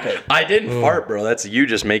 stop it. I didn't fart, bro. That's you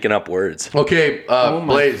just making up words. Okay, Oh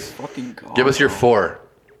my Blaze, fucking god. give us your 4.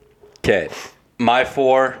 Okay, my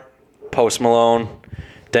 4: Post Malone,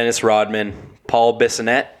 Dennis Rodman, Paul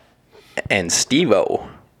Bissonnette, and Steve-O.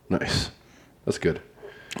 Nice. That's good.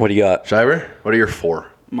 What do you got? Shiver, what are your 4?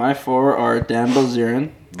 My 4 are Dan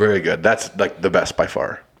Bilzerian, Very good. That's like the best by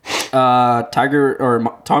far.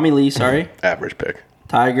 Tommy Lee, sorry, Average pick.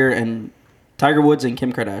 Tiger Woods and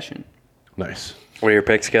Kim Kardashian. Nice. What are your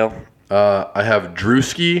picks, Gil? I have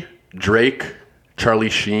Drewski, Drake, Charlie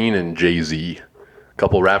Sheen, and Jay-Z. A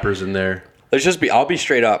couple rappers in there. I'll be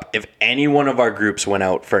straight up. If any one of our groups went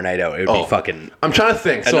out for a night out, it would be fucking I'm trying to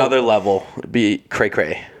think. another level. It'd be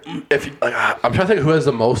cray-cray. I'm trying to think who has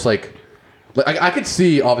the most like I could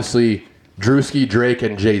see obviously Drewski, Drake,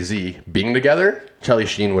 and Jay-Z being together. Charlie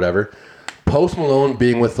Sheen, whatever. Post Malone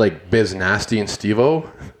being with like Biz Nasty and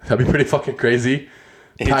Steve-O. That'd be pretty fucking crazy.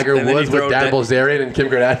 Tiger and then Woods you with throw Dan Bilzerian and Kim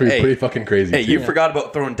Kardashian would be pretty fucking crazy. Hey, too. you forgot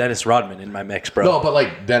about throwing Dennis Rodman in my mix, bro. No, but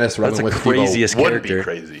like Dennis That's Rodman the with Steve-O craziest would character. be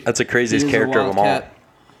crazy. That's the craziest He is a character of them all. wildcat.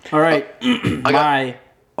 All right, my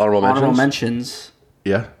Honorable mentions.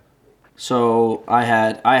 Yeah. So I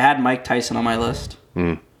had Mike Tyson on my list.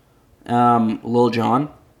 Lil Jon.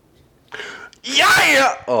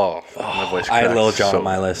 Yeah. Oh, my voice. I had cracked Lil Jon so on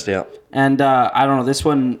my list, yeah. And I don't know, this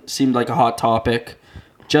one seemed like a hot topic.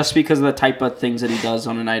 Just because of the type of things that he does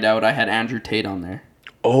on a night out, I had Andrew Tate on there.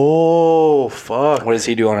 Oh fuck. What does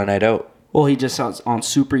he do on a night out? Well, he just sounds on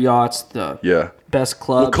super yachts, the Yeah. best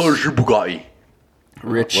clubs. What color's your Bugatti?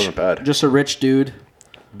 Rich. Wasn't bad. Just a rich dude.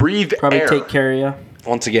 Breathe Probably air. take care of you.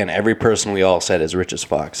 Once again, every person we all said is rich as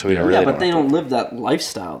fuck, so we don't really Yeah, but know. they don't live that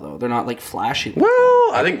lifestyle, though. They're not, like, flashy. Well,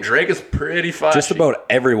 I think Drake is pretty flashy. Just about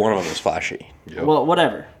every one of them is flashy. Well,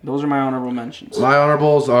 whatever. Those are my honorable mentions. My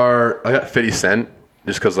honorables are I got 50 Cent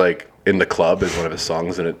just because like In the Club is one of his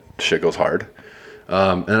songs and shit goes hard.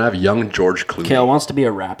 And I have young George Clooney. Kale wants to be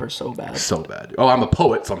a rapper so bad. So bad. Oh, I'm a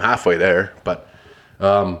poet, so I'm halfway there. But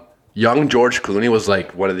young George Clooney was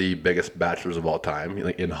like one of the biggest bachelors of all time.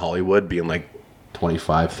 Like in Hollywood, being like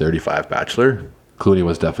 25, 35 bachelor. Clooney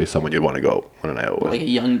was definitely someone you'd want to go on a night out with. Like a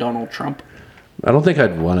young Donald Trump. I don't think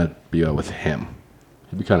I'd want to be out with him.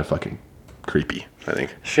 He'd be kind of fucking creepy, I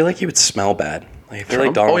think. I feel like he would smell bad. Like, I feel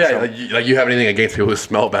like Donald Oh, yeah. Trump. Like you have anything against people who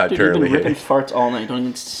smell bad Dude, you've currently. been ripping farts all night. Don't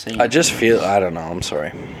even say I just feel, I don't know, I'm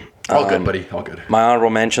sorry. All good, buddy. All good. My honorable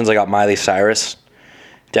mentions, I got Miley Cyrus.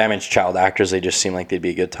 Damaged Child actors, they just seem like they'd be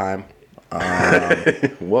a good time.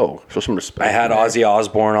 Whoa. Show some respect. I had Ozzy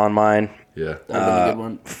Osbourne on mine. Yeah. That'd been a good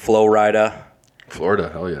one. Flo Rida. Florida.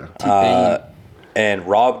 Hell yeah. T-Pain. And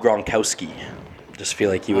Rob Gronkowski. Just feel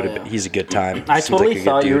like he would have. yeah. He's a good time. I Seems totally like a good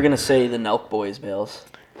thought you were dude. going to say the Nelk Boys, Bales.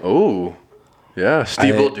 Oh. Yeah.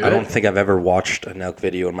 Steve will do I it. don't think I've ever watched a Nelk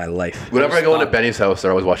video in my life. Whenever I go into Benny's house,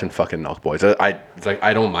 they're always watching fucking Nelk Boys. It's like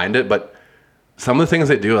I don't mind it, but some of the things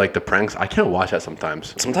they do, like the pranks, I can't watch that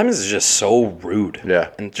sometimes. Sometimes it's just so rude. Yeah.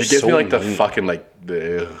 And It just gives so me like the mean. fucking like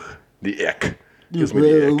the ick. Gives me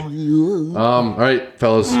the ick. All right,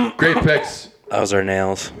 fellas. Great picks. That was our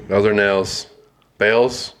nails. Those are nails.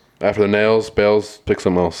 Bales. After the nails, Bales, pick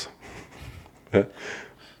something else.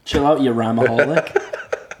 Chill out, you rhymeaholic.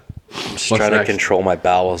 I'm just What's trying next? to control my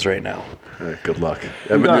bowels right now. All right, good luck.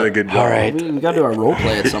 I've been doing a good job. All right. we got to do our role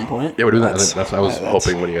play at some point. Yeah, we're doing that. That's- That's what I was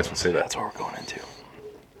hoping when you guys would say that. That's what we're going into.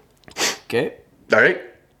 Okay. All right.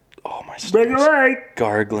 Oh, my Bring it stomach's right.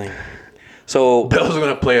 gargling. So, Bill's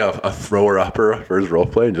gonna play a thrower upper for his role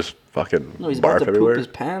play and just fucking No, he's about barf to everywhere. poop his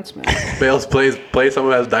pants, man. Bales play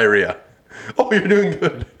someone who has diarrhea. Oh, you're doing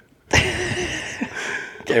good.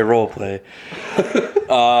 okay, role play.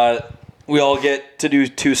 We all get to do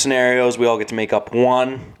 2 scenarios. We all get to make up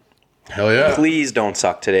one. Hell yeah. Please don't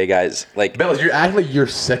suck today, guys. Like, Bales, you're acting like you're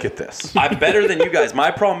sick at this. I'm better than you guys.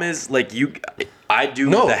 My problem is, like, I do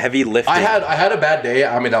the heavy lifting. I had a bad day.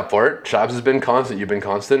 I made up for it. Shabs has been constant. You've been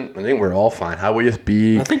constant. I think we're all fine. How we just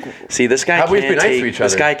be? I think See, this guy How we can't be nice to take. each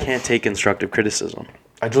This other? guy can't take constructive criticism.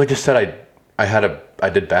 I just said I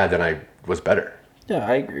did bad, then I was better. yeah,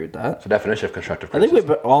 I agree with that. The definition of constructive I think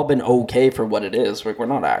criticism. we've all been okay for what it is. Like, we're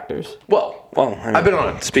not actors. Well, Well, I mean, I've been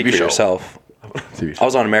on a speak TV for show. yourself. TV I show.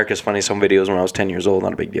 was on America's Funniest Home Videos when I was 10 years old.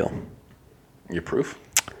 Not a big deal. You proof?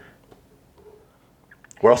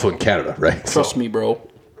 We're also in Canada, right? Trust me, bro.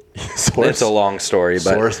 Source. It's a long story,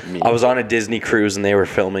 but Source me. I was on a Disney cruise and they were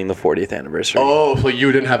filming the 40th anniversary. Oh, so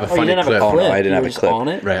you didn't have a Oh, you funny didn't have clip. a Oh, clip. no, I didn't You have were a just clip. on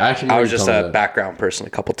it? Right, I actually. I know was you just told a me background person a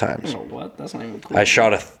couple times. Oh, what? That's not even cool. I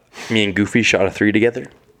shot me and Goofy shot a 3 together.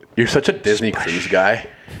 that. You're such a Disney cruise guy.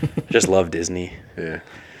 Just love Disney. Yeah.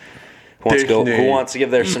 Who Disney. wants to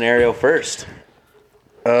give their scenario first?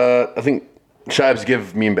 I think Shabs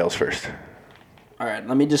give me and Bales first. All right,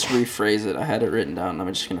 let me just rephrase it. I had it written down. I'm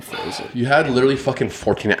just gonna phrase it. You had literally fucking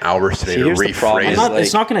 14 hours today to here's the problem. rephrase. Like-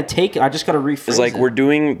 It's not gonna take. I just gotta rephrase It's like it. we're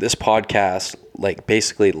doing this podcast like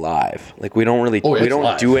basically live. Like we don't really Oh, we it's don't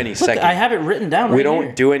live. do any Look, second. I have it written down. we right don't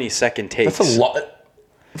here. do any second takes. That's a lot.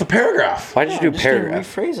 It's a paragraph. Why'd you Yeah, do I'm just gonna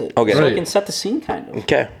paragraph? rephrase it. Okay. So I Right. can set the scene, kind of.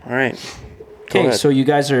 Okay. All right. Go Okay, ahead. so you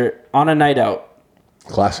guys are on a night out.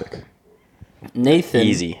 Classic. Nathan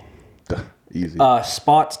Easy. Easy.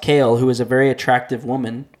 spots Kale, who is a very attractive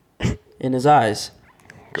woman in his eyes.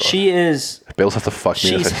 She is. Bills have to fuck me.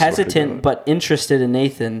 She's if I swear to hesitant God. but interested in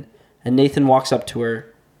Nathan, and Nathan walks up to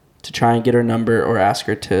her to try and get her number or ask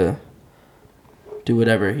her to do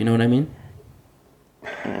whatever. You know what I mean?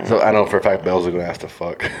 So I know for a fact Bills are gonna ask to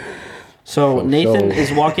fuck. So Nathan so-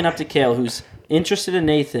 is walking up to Kale, who's interested in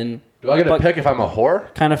Nathan. Do I get to but pick if I'm a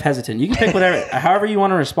whore? kind of hesitant. You can pick whatever, however you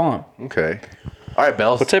want to respond. Okay. All right,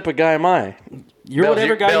 Bells. What type of guy am I? You're Bells,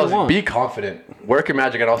 whatever guy Bells, you want. Be confident. Work your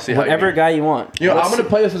magic, and I'll see how Whatever you do. guy you want. You know, Let's I'm gonna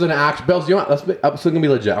play this as an actual. Bells, you know what? I'm still gonna be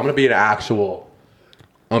legit. I'm gonna be an actual.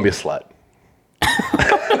 I'm gonna be a slut.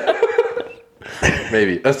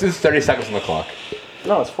 Maybe. Let's do 30 seconds on the clock.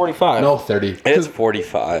 No, it's 45. No, 30. It's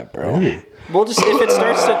 45, bro. We'll just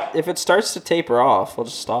if it starts to taper off, we'll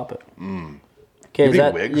just stop it. Okay, is be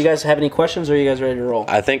that wigs. you guys have any questions or are you guys ready to roll?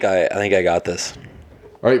 I think I got this.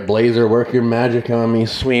 All right, Blazer, work your magic on me,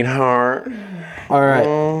 sweetheart. All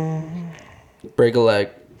right. Break a leg.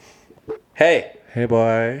 Hey, Hey,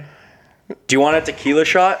 boy. do you want a tequila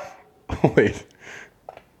shot? Wait.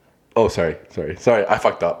 Oh, sorry. I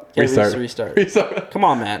fucked up. Yeah, Restart. restart. Come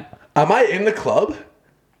on, man. Am I in the club?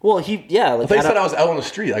 Well, like I thought you said I was out on the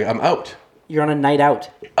street. Like, I'm out. you're on a night out.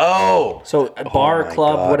 Oh. So a bar, my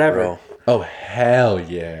club, God, whatever. bro. Oh, hell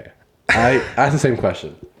yeah. I asked the same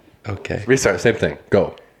question. Okay. Restart, same thing.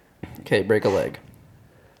 Go. Okay, break a leg.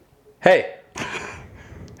 Hey,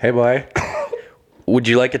 Hey, boy. would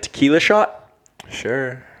you like a tequila shot?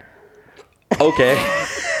 Sure. Okay.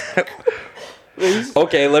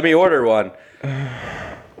 Okay, let me order one.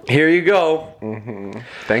 Here you go.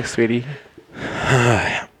 Thanks, sweetie.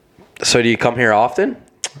 So do you come here often?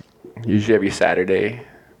 Usually every Saturday.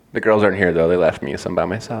 The girls aren't here, though. They left me, so I'm by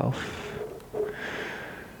myself.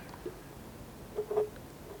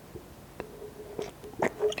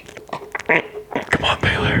 Come on,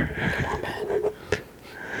 Baylor.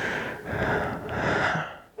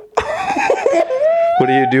 What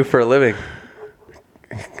do you do for a living?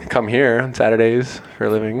 Come here on Saturdays for a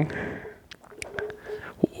living.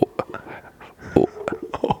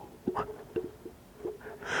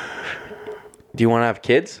 Do you want to have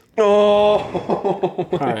kids? Oh! All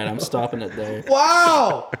right, I'm stopping it there.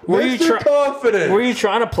 Wow! Were you Mr. Confident? Were you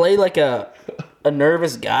trying to play like a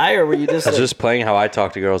nervous guy, or were you just? I was Like, just playing how I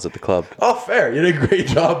talk to girls at the club. Oh, fair. You did a great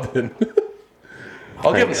job then.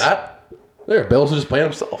 I'll give him Thanks. that. There, Bill's just playing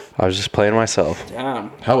himself. I was just playing myself. damn,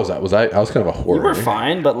 How was that? I was kind of a whore. you were right?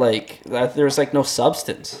 fine, but like there was like no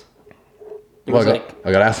substance. It Well, was like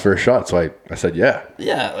I got asked for a shot, so I said yeah.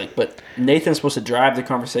 yeah, like but Nathan's supposed to drive the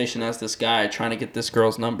conversation as this guy trying to get this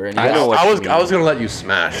girl's number, and he I know what I you was mean. I was gonna let you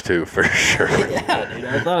smash too, for sure. yeah, dude,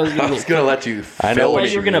 I thought I was I gonna. was gonna let you. I know fill what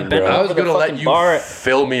me. you were gonna mean, bend bro. I was over the gonna let fucking you bar.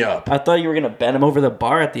 fill me up. I thought you were gonna bend him over the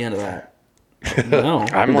bar at the end of that. No,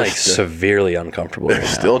 I'm like There's- severely uncomfortable. Right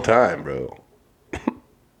There's now. still time, bro.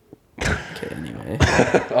 okay, anyway.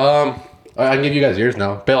 I can give you guys yours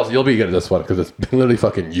now. Bales, you'll be good at this one because it's literally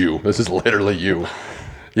fucking you. This is literally you. You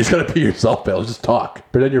just gotta be yourself, Bales. Just talk.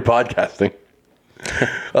 Pretend you're podcasting.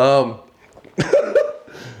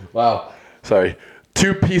 Wow. Sorry.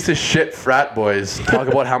 Two piece of shit frat boys talk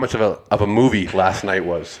about how much of a movie last night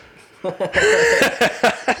was.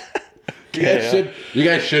 You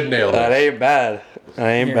guys should nail That that. ain't bad. That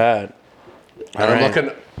ain't Here. bad. And I'm Alright.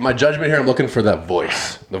 looking. My judgment here. I'm looking for that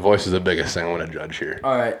voice. The voice is the biggest thing I want to judge here.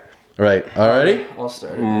 All right, All right. All righty. I'll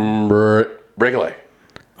start it. Break away.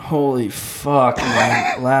 Holy fuck,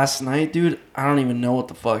 man! Last night, dude, I don't even know what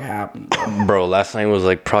the fuck happened. Bro. Bro, last night was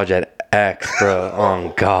like Project X, bro.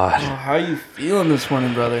 Oh, God. How you feeling this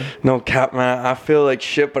morning, brother? No cap, man. I feel like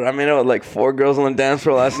shit, but I made out with like 4 girls on the dance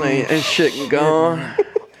floor last night and shit gone.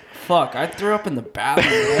 Fuck, I threw up in the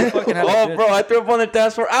bathroom. I fucking had a Oh, good- bro, I threw up on the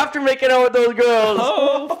dance floor after making out with those girls.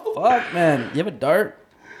 Oh, fuck, man. You have a dart?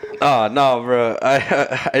 Oh, no, bro.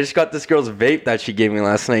 I just got this girl's vape that she gave me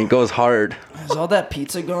last night. It goes hard. Is all that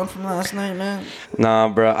pizza gone from last night, man? Nah,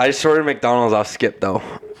 bro. I just ordered McDonald's off Skip, though.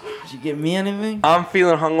 Did you get me anything? I'm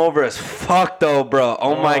feeling hungover as fuck, though, bro.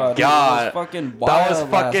 Oh, my dude, it was God. fucking That wild was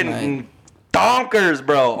last fucking night. donkers,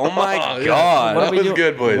 bro. Oh, my yeah. God. That was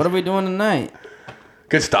good, boys. What are we doing tonight?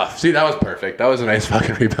 Good stuff. See, that was perfect. That was a nice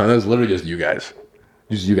fucking rebound. That was literally just you guys.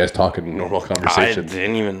 Just you guys talking normal I conversation.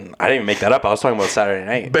 didn't even make that up. I was talking about Saturday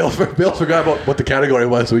night. Bill forgot about what the category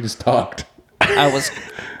was, so we just talked.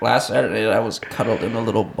 Last Saturday, I was cuddled in a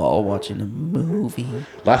little ball watching a movie.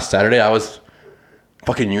 Last Saturday, I was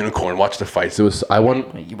fucking unicorn. Watched the fights. I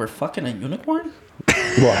won. Wait, you were fucking a unicorn?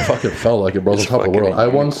 Well, I fucking felt like it, bro. I was on top of the fucking world. I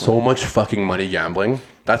won so much fucking money gambling.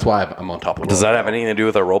 That's why I'm on top of the world. Does that have anything to do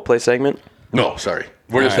with our role play segment? No, sorry.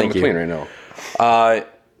 We're just in Thank you. between right now.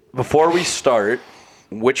 Before we start,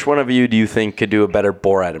 which one of you do you think could do a better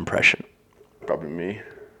Borat impression? Probably me.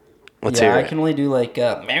 Let's hear I it. can only do like,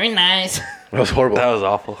 very nice. That was horrible. That was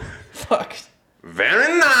awful. Fuck.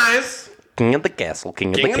 Very nice. King of the castle.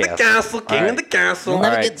 King, King of the castle. King of the castle. All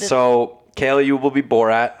right, so Kayla, you will be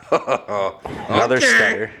Borat. Another Okay.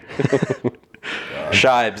 stutter.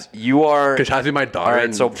 Shibes, you are. Because has my daughter All right,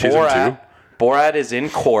 in so season 2. Borat is in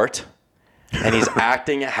court, and he's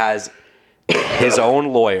acting as his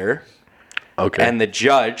own lawyer, Okay. and the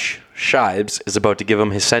judge, Shibes, is about to give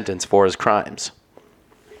him his sentence for his crimes.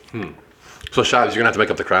 So, Shabs, you're going to have to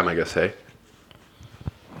make up the crime, I guess, hey?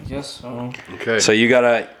 I guess so. Okay. So you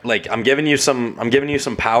gotta I'm giving you some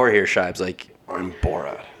power here, Shibes. Like, I'm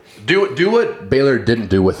Borat. Do what Baylor didn't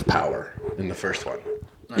do with power in the first one.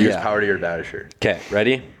 Use Yeah. power to your advantage. okay,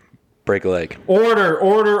 ready? Break a leg.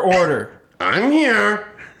 Order. I'm here.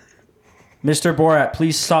 Mr. Borat,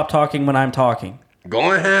 please stop talking when I'm talking.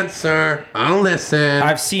 Go ahead, sir. I'll listen.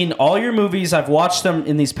 I've seen all your movies. I've watched them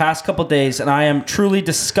in these past couple days, and I am truly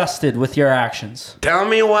disgusted with your actions. Tell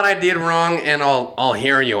me what I did wrong, and I'll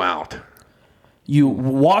hear you out. You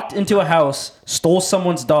walked into a house, stole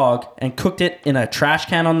someone's dog, and cooked it in a trash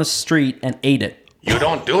can on the street and ate it. You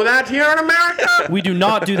don't do that here in America? We do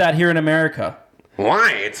not do that here in America.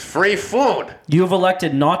 Why? It's free food. You have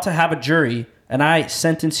elected not to have a jury, and I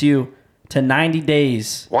sentence you to 90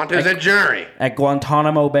 days What is a jury? at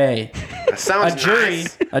Guantanamo Bay. That sounds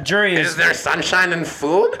nice. A jury Is is there sunshine and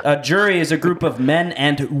food? a jury is a group of men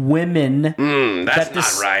and women That's that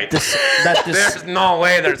not right. that There's no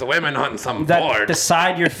way there's women hunting some board.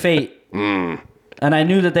 decide your fate. And I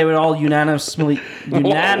knew that they would all unanimously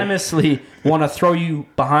want to throw you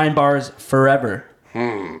behind bars forever.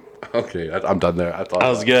 Okay, I'm done there. I thought That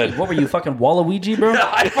was good. What were you, fucking Waluigi, bro?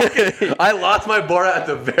 I lost my Borat at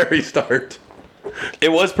the very start.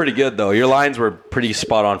 It was pretty good though. Your lines were pretty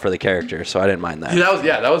spot on for the character, so I didn't mind that.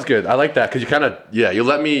 That was good. I like that because you kind of you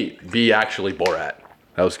let me be actually Borat.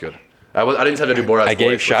 That was good. I didn't have to do Borat. I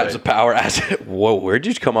gave Shibes a power asset. Whoa, where'd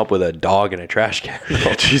you come up with a dog and a trash can?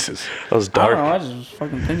 Jesus, That was I dark. don't know. I was just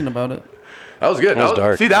fucking thinking about it. that was good. That was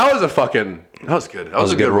dark. See, that was good. That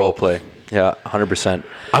was a good role play. Yeah, 100%.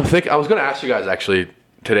 I was going to ask you guys actually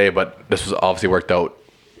today, but this was obviously worked out.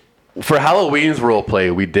 For Halloween's role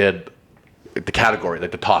play, we did the category,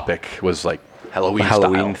 like the topic was like Halloween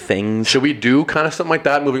style. things. Should we do kind of something like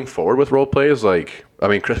that moving forward with role plays? Like, I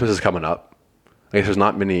mean, Christmas is coming up. I guess there's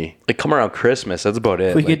not many. Like come around Christmas. That's about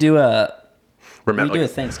it. We could do a Remember, a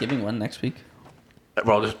Thanksgiving one next week.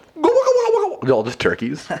 we're all just all just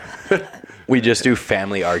turkeys. we just do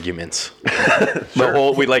family arguments. The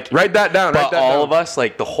whole we like Write that down. But all of us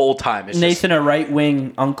like the whole time. It's Nathan, a right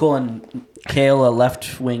wing uncle, and Kale, a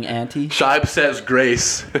left wing auntie. Shibe says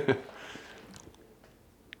grace.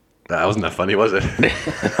 That wasn't that funny, was it?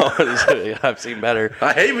 Just, I've seen better.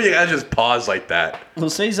 I hate when you guys just pause like that. We'll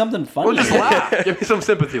say something funny. Well, just laugh. Give me some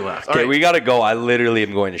sympathy laughs. All Okay, right. we gotta go. I literally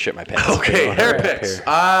am going to shit my pants. Okay, hair Right picks. here.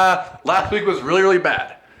 Last week was really, really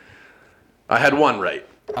bad. I had one right.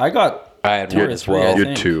 I got I had two one or as three, well. I You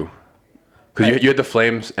think. had two. Because you had the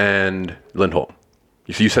Flames and Lindholm.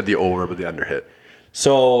 You said the over, but the under hit.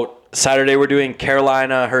 So Saturday we're doing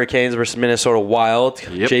Carolina Hurricanes versus Minnesota Wild.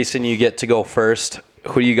 Yep. Jason, you get to go first.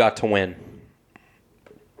 Who do you got to win?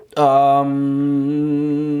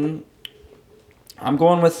 I'm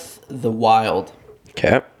going with the Wild.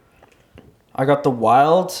 Okay. I got the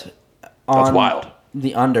Wild on That's wild.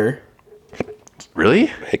 the under. Really?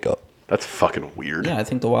 Hiccup. That's fucking weird. Yeah, I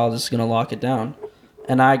think the Wild is going to lock it down.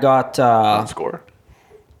 And I got Score.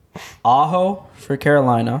 Aho for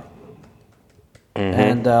Carolina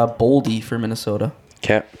and Boldy for Minnesota.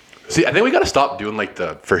 Okay. See, I think we got to stop doing like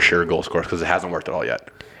the for sure goal scores because it hasn't worked at all yet.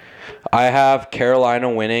 I have Carolina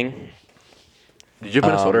winning. Did you have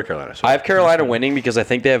Minnesota or Carolina? I have Carolina winning because I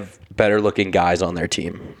think they have better looking guys on their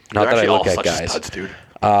team. Not that I look at guys. Studs, dude.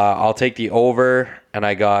 I'll take the over, and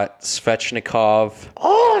I got Svechnikov.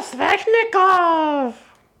 Oh, Svechnikov!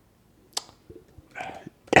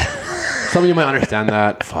 Some of you might understand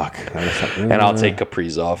that. Fuck. And I'll take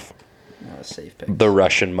Kaprizov, Safe pick. the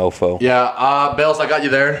Russian mofo. Yeah, Bells, I got you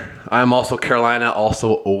there. I'm also Carolina,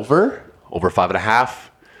 also over 5.5.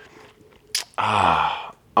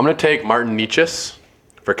 I'm gonna take Martin Nietzsche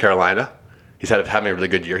for Carolina. He's having a really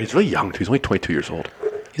good year. He's really young too. He's only 22 years old.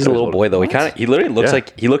 He's a little boy though. He literally looks Yeah.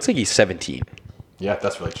 like he's 17. Yeah,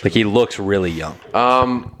 that's really true. Like he looks really young.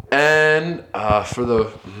 And for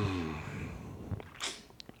the,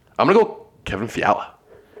 I'm gonna go Kevin Fiala.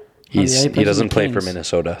 yeah, he He plays doesn't with the play for Kings.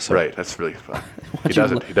 Minnesota. So. Right, that's really fun. He Why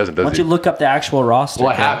doesn't, Why does don't you he? look up the actual roster?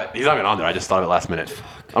 Well, I Ken? have it. He's not even on there. I just thought of it last minute.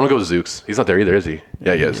 I'm gonna go with Zooks. He's not there either, is he?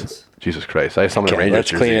 Yeah, he is. Jesus Christ. I have someone in Okay,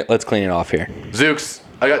 Rangers jersey. let's clean it off here. Zooks.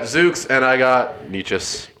 I got Zooks and I got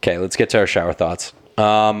Nietzsche's. Okay, let's get to our shower thoughts.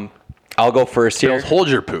 I'll go first here. Bills, hold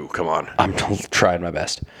your poo. Come on. I'm trying my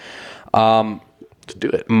best. Let's do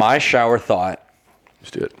it. My shower thought.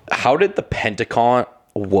 Let's do it. How did the Pentagon?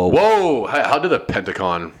 Whoa. How did the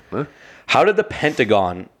Pentagon? Huh? How did the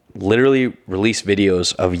Pentagon literally release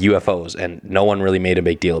videos of UFOs and no one really made a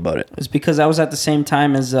big deal about it? It's because that was at the same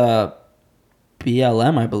time as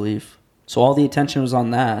BLM, I believe. So all the attention was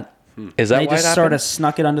on that. Is that They why it just happened? sort of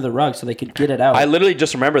snuck it under the rug so they could get it out. I literally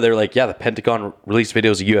just remember they were like, yeah, the Pentagon released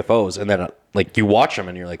videos of UFOs, and then like you watch them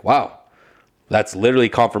and you're like, wow, that's literally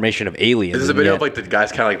confirmation of aliens. Is this a and video yet- of like the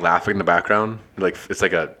guys kind of like laughing in the background? Like it's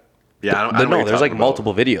like a yeah. I don't know. no, what there's you're like talking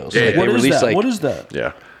multiple about. videos. Yeah, Like, yeah. What they is released that? like What is that?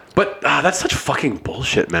 Yeah, but that's such fucking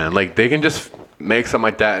bullshit, man. Like they can just make something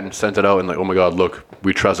like that and send it out and like, oh my god, look,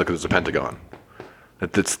 we trust it because it's the Pentagon.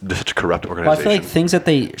 It's such a corrupt Well, I organization. feel like things that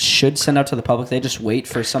they should send out to the public, they just wait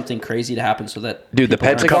for something crazy to happen so that Dude, the people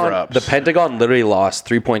aren't- Pentagon, cover-ups. literally lost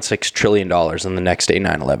 $3.6 trillion, and the next day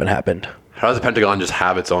 9/11 happened. How does the Pentagon just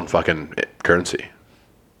have its own fucking currency,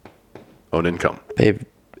 own income? They've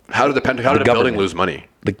How did the building government. lose money?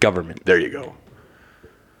 the government. There you go.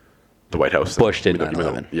 The White House. Bush did We don't-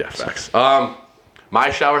 9/11. Yeah, facts. My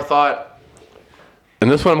shower thought, and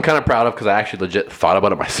this one I'm kind of proud of because I actually legit thought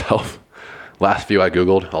about it myself. Last few I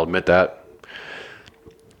Googled, I'll admit that.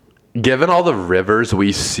 Given all the rivers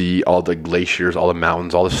we see, all the glaciers, all the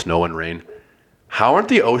mountains, all the snow and rain, how aren't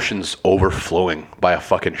the oceans overflowing by a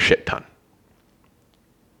fucking shit ton?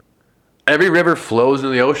 Every river flows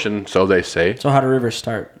into the ocean, so they say. So how do rivers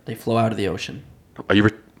start? They flow out of the ocean. Are you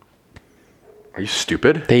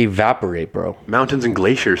stupid? They evaporate, bro. Mountains and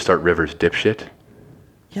glaciers start rivers, dipshit.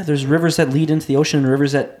 Yeah, there's rivers that lead into the ocean and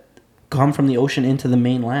rivers that come from the ocean into the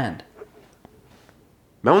mainland.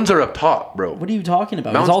 Mountains are up top, bro. What are you talking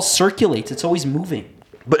about? Mountains- It all circulates. It's always moving.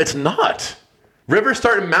 But it's not. Rivers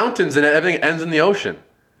start in mountains and everything ends in the ocean.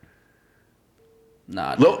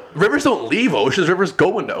 Nah. Rivers don't leave oceans. Rivers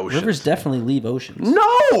go into oceans. Rivers definitely leave oceans.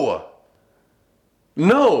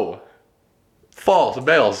 No. False.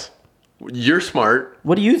 Bales. You're smart.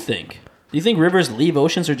 What do you think? Do you think rivers leave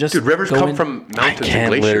oceans or just Dude, rivers go come in- from I mountains and can't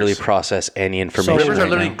glaciers. literally process any information. Rivers are right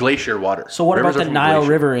literally now. glacier water. So what Rivers about are the from Nile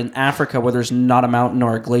glacier. River in Africa where there's not a mountain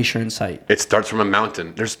or a glacier in sight? It starts from a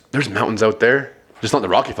mountain. There's mountains out there. Just not the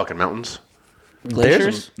Rocky fucking mountains.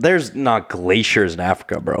 Glaciers? There's not glaciers in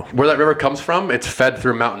Africa, bro. Where that river comes from, it's fed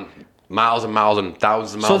through a mountain. Miles and miles and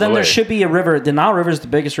thousands of miles So then away. there should be a river. The Nile River is the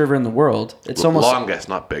biggest river in the world. It's almost longest,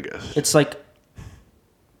 not biggest. it's like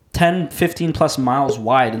 10, 15 plus miles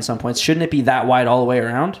wide in some points. Shouldn't it be that wide all the way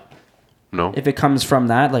around? No. If it comes from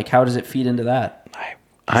that, like how does it feed into that?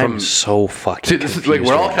 I'm so fucking. See, this is like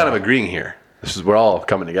we're all kind of agreeing here. We're all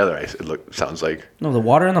coming together. Sounds like No, the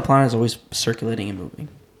water on the planet is always circulating and moving,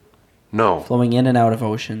 no. flowing in and out of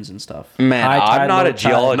oceans and stuff. Man, High tide, I'm not low a tide.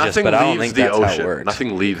 geologist, Nothing but I don't leaves think the that's how ocean. it works.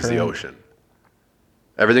 Nothing leaves the Correct. ocean.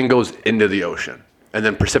 Everything goes into the ocean, and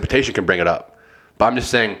then precipitation can bring it up. But I'm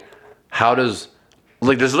just saying, how does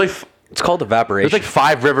there's like It's called evaporation. there's like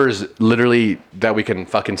 5 rivers literally that we can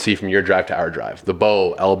fucking see from your drive to our drive. The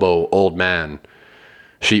Bow, Elbow, Old Man,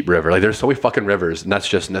 Sheep River. Like there's so many fucking rivers, and that's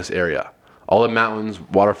just in this area. All the mountains,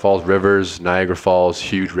 waterfalls, rivers, Niagara Falls,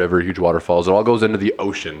 huge river, huge waterfalls. It all goes into the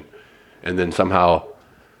ocean, and then somehow,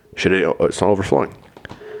 it's not overflowing.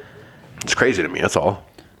 It's crazy to me. That's all.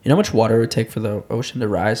 You know how much water it would take for the ocean to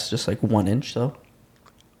rise just like 1 inch though?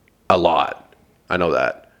 A lot. I know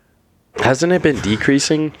that. Hasn't it been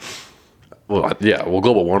decreasing? Well, yeah. Well,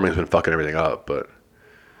 global warming's been fucking everything up, but.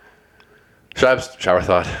 Shower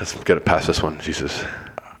thought. Let's get it past this one. Jesus.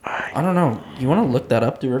 I don't know. You want to look that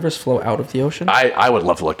up? Do rivers flow out of the ocean? I would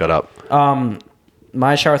love to look that up.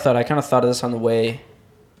 My shower thought, I kind of thought of this on the way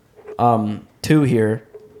to here.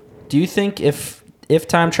 Do you think if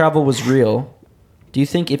time travel was real, do you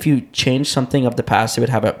think if you change something of the past, it would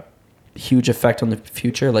have a huge effect on the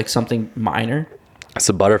future, like something minor? It's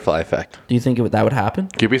a butterfly effect. Do you think that would happen?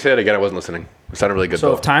 Can you say it again? I wasn't listening. It sounded really good, So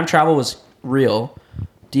though. if time travel was real,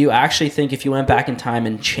 do you actually think if you went back in time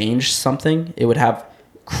and changed something, it would have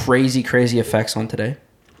crazy, crazy effects on today?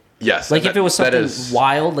 Yes. Like and if it was that something is-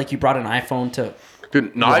 wild, like you brought an iPhone to...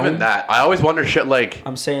 Dude, not even Rome? that. I always wonder shit like...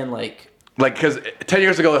 I'm saying like... Like, because 10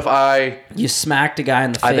 years ago, You smacked a guy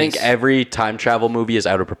in the face. I think every time travel movie is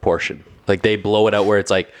out of proportion. Like they blow it out where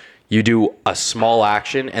it's like you do a small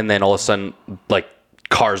action and then all of a sudden like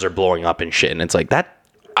cars are blowing up and shit, and it's like that.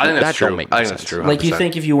 I think that's that true. don't make I think sense. that's true. Like, you 100%.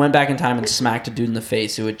 think if you went back in time and smacked a dude in the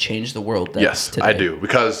face, it would change the world? Yes, today. I do,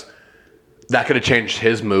 because that could have changed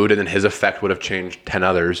his mood, and then his effect would have changed 10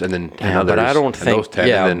 others, and then 10 others. But I don't and think. those 10,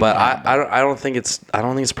 Yeah, and then, but I don't think it's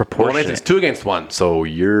well, proportionate. it's 2 against 1. So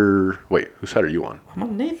you're whose side are you on? I'm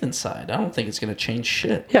on Nathan's side. I don't think it's going to change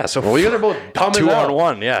shit. Yeah, so Well, you guys are both dumb as 2 hell. on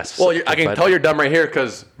 1. Yes. Well, I can But- tell you're dumb right here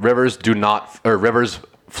because rivers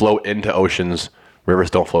float into oceans. Rivers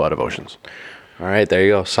don't flow out of oceans. All right, there you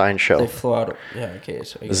go. Sign They show. flow out. Yeah, okay.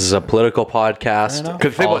 So This is a political podcast. I know.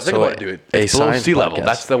 Because think about it, dude. It's below science sea level. podcast.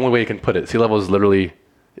 That's the only way you can put it. Sea level is literally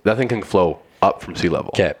nothing can flow up from sea level.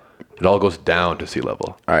 Okay. It all goes down to sea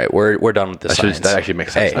level. All right, we're done with this. That actually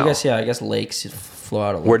makes sense Hey, now. I guess lakes flow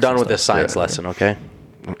out of lakes. we're done and with this stuff. science Yeah. lesson, okay?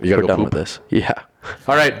 You gotta We're go done poop. with this. Yeah.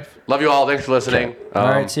 All right. Love you all. Thanks for listening. All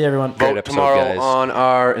right, see you, everyone. Great Vote episode, tomorrow guys. on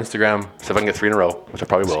our Instagram. See if I can get 3 in a row, which I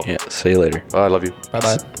probably will. Yeah. See you later. I love you.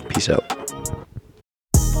 Bye-bye. Peace out.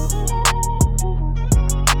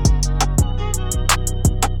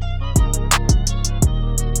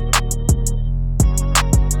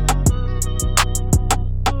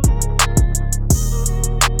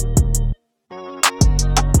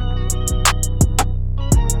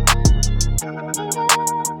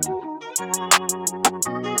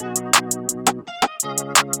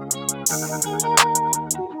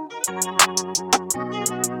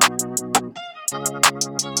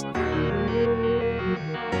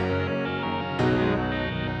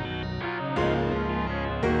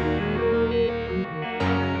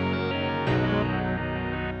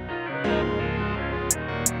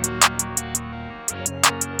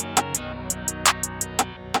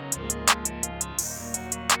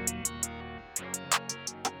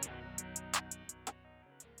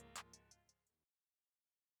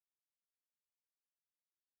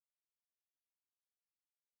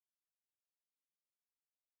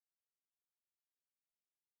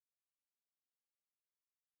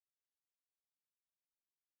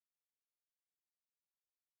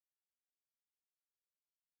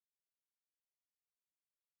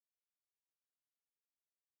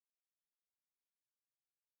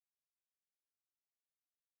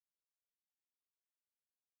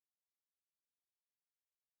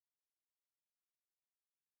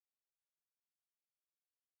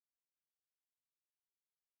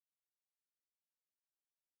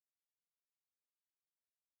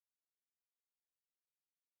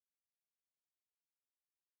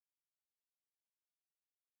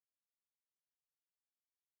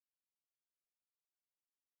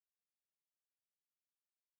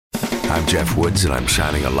 I'm Jeff Woods, and I'm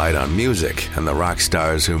shining a light on music and the rock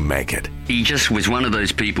stars who make it. He just was one of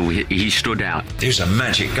those people, he stood out. He was a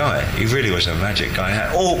magic guy. He really was a magic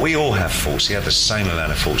guy. We all have faults. He had the same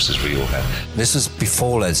amount of faults as we all had. This was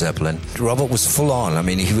before Led Zeppelin. Robert was full on. I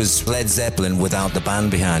mean, he was Led Zeppelin without the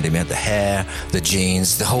band behind him. He had the hair, the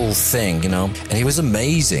jeans, the whole thing, you know. And he was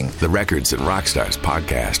amazing. The Records and Rockstars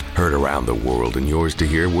podcast, heard around the world and yours to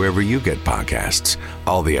hear wherever you get podcasts.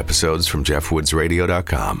 All the episodes from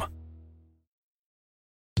JeffWoodsRadio.com.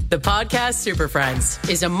 The Podcast Super Friends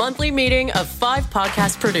is a monthly meeting of 5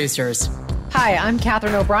 podcast producers. Hi, I'm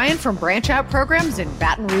Katherine O'Brien from Branch Out Programs in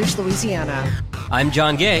Baton Rouge, Louisiana. I'm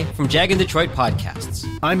John Gay from Jag and Detroit Podcasts.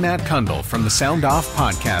 I'm Matt Kundle from the Sound Off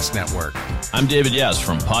Podcast Network. I'm David Yaz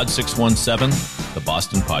from Pod 617, the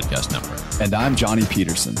Boston Podcast Network. And I'm Johnny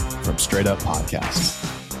Peterson from Straight Up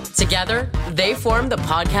Podcasts. Together, they form the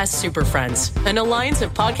Podcast Super Friends, an alliance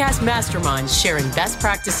of podcast masterminds sharing best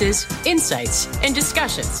practices, insights, and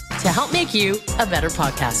discussions to help make you a better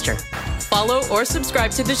podcaster. Follow or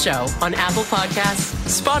subscribe to the show on Apple Podcasts,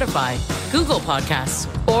 Spotify, Google Podcasts,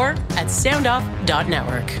 or at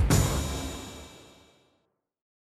soundoff.network.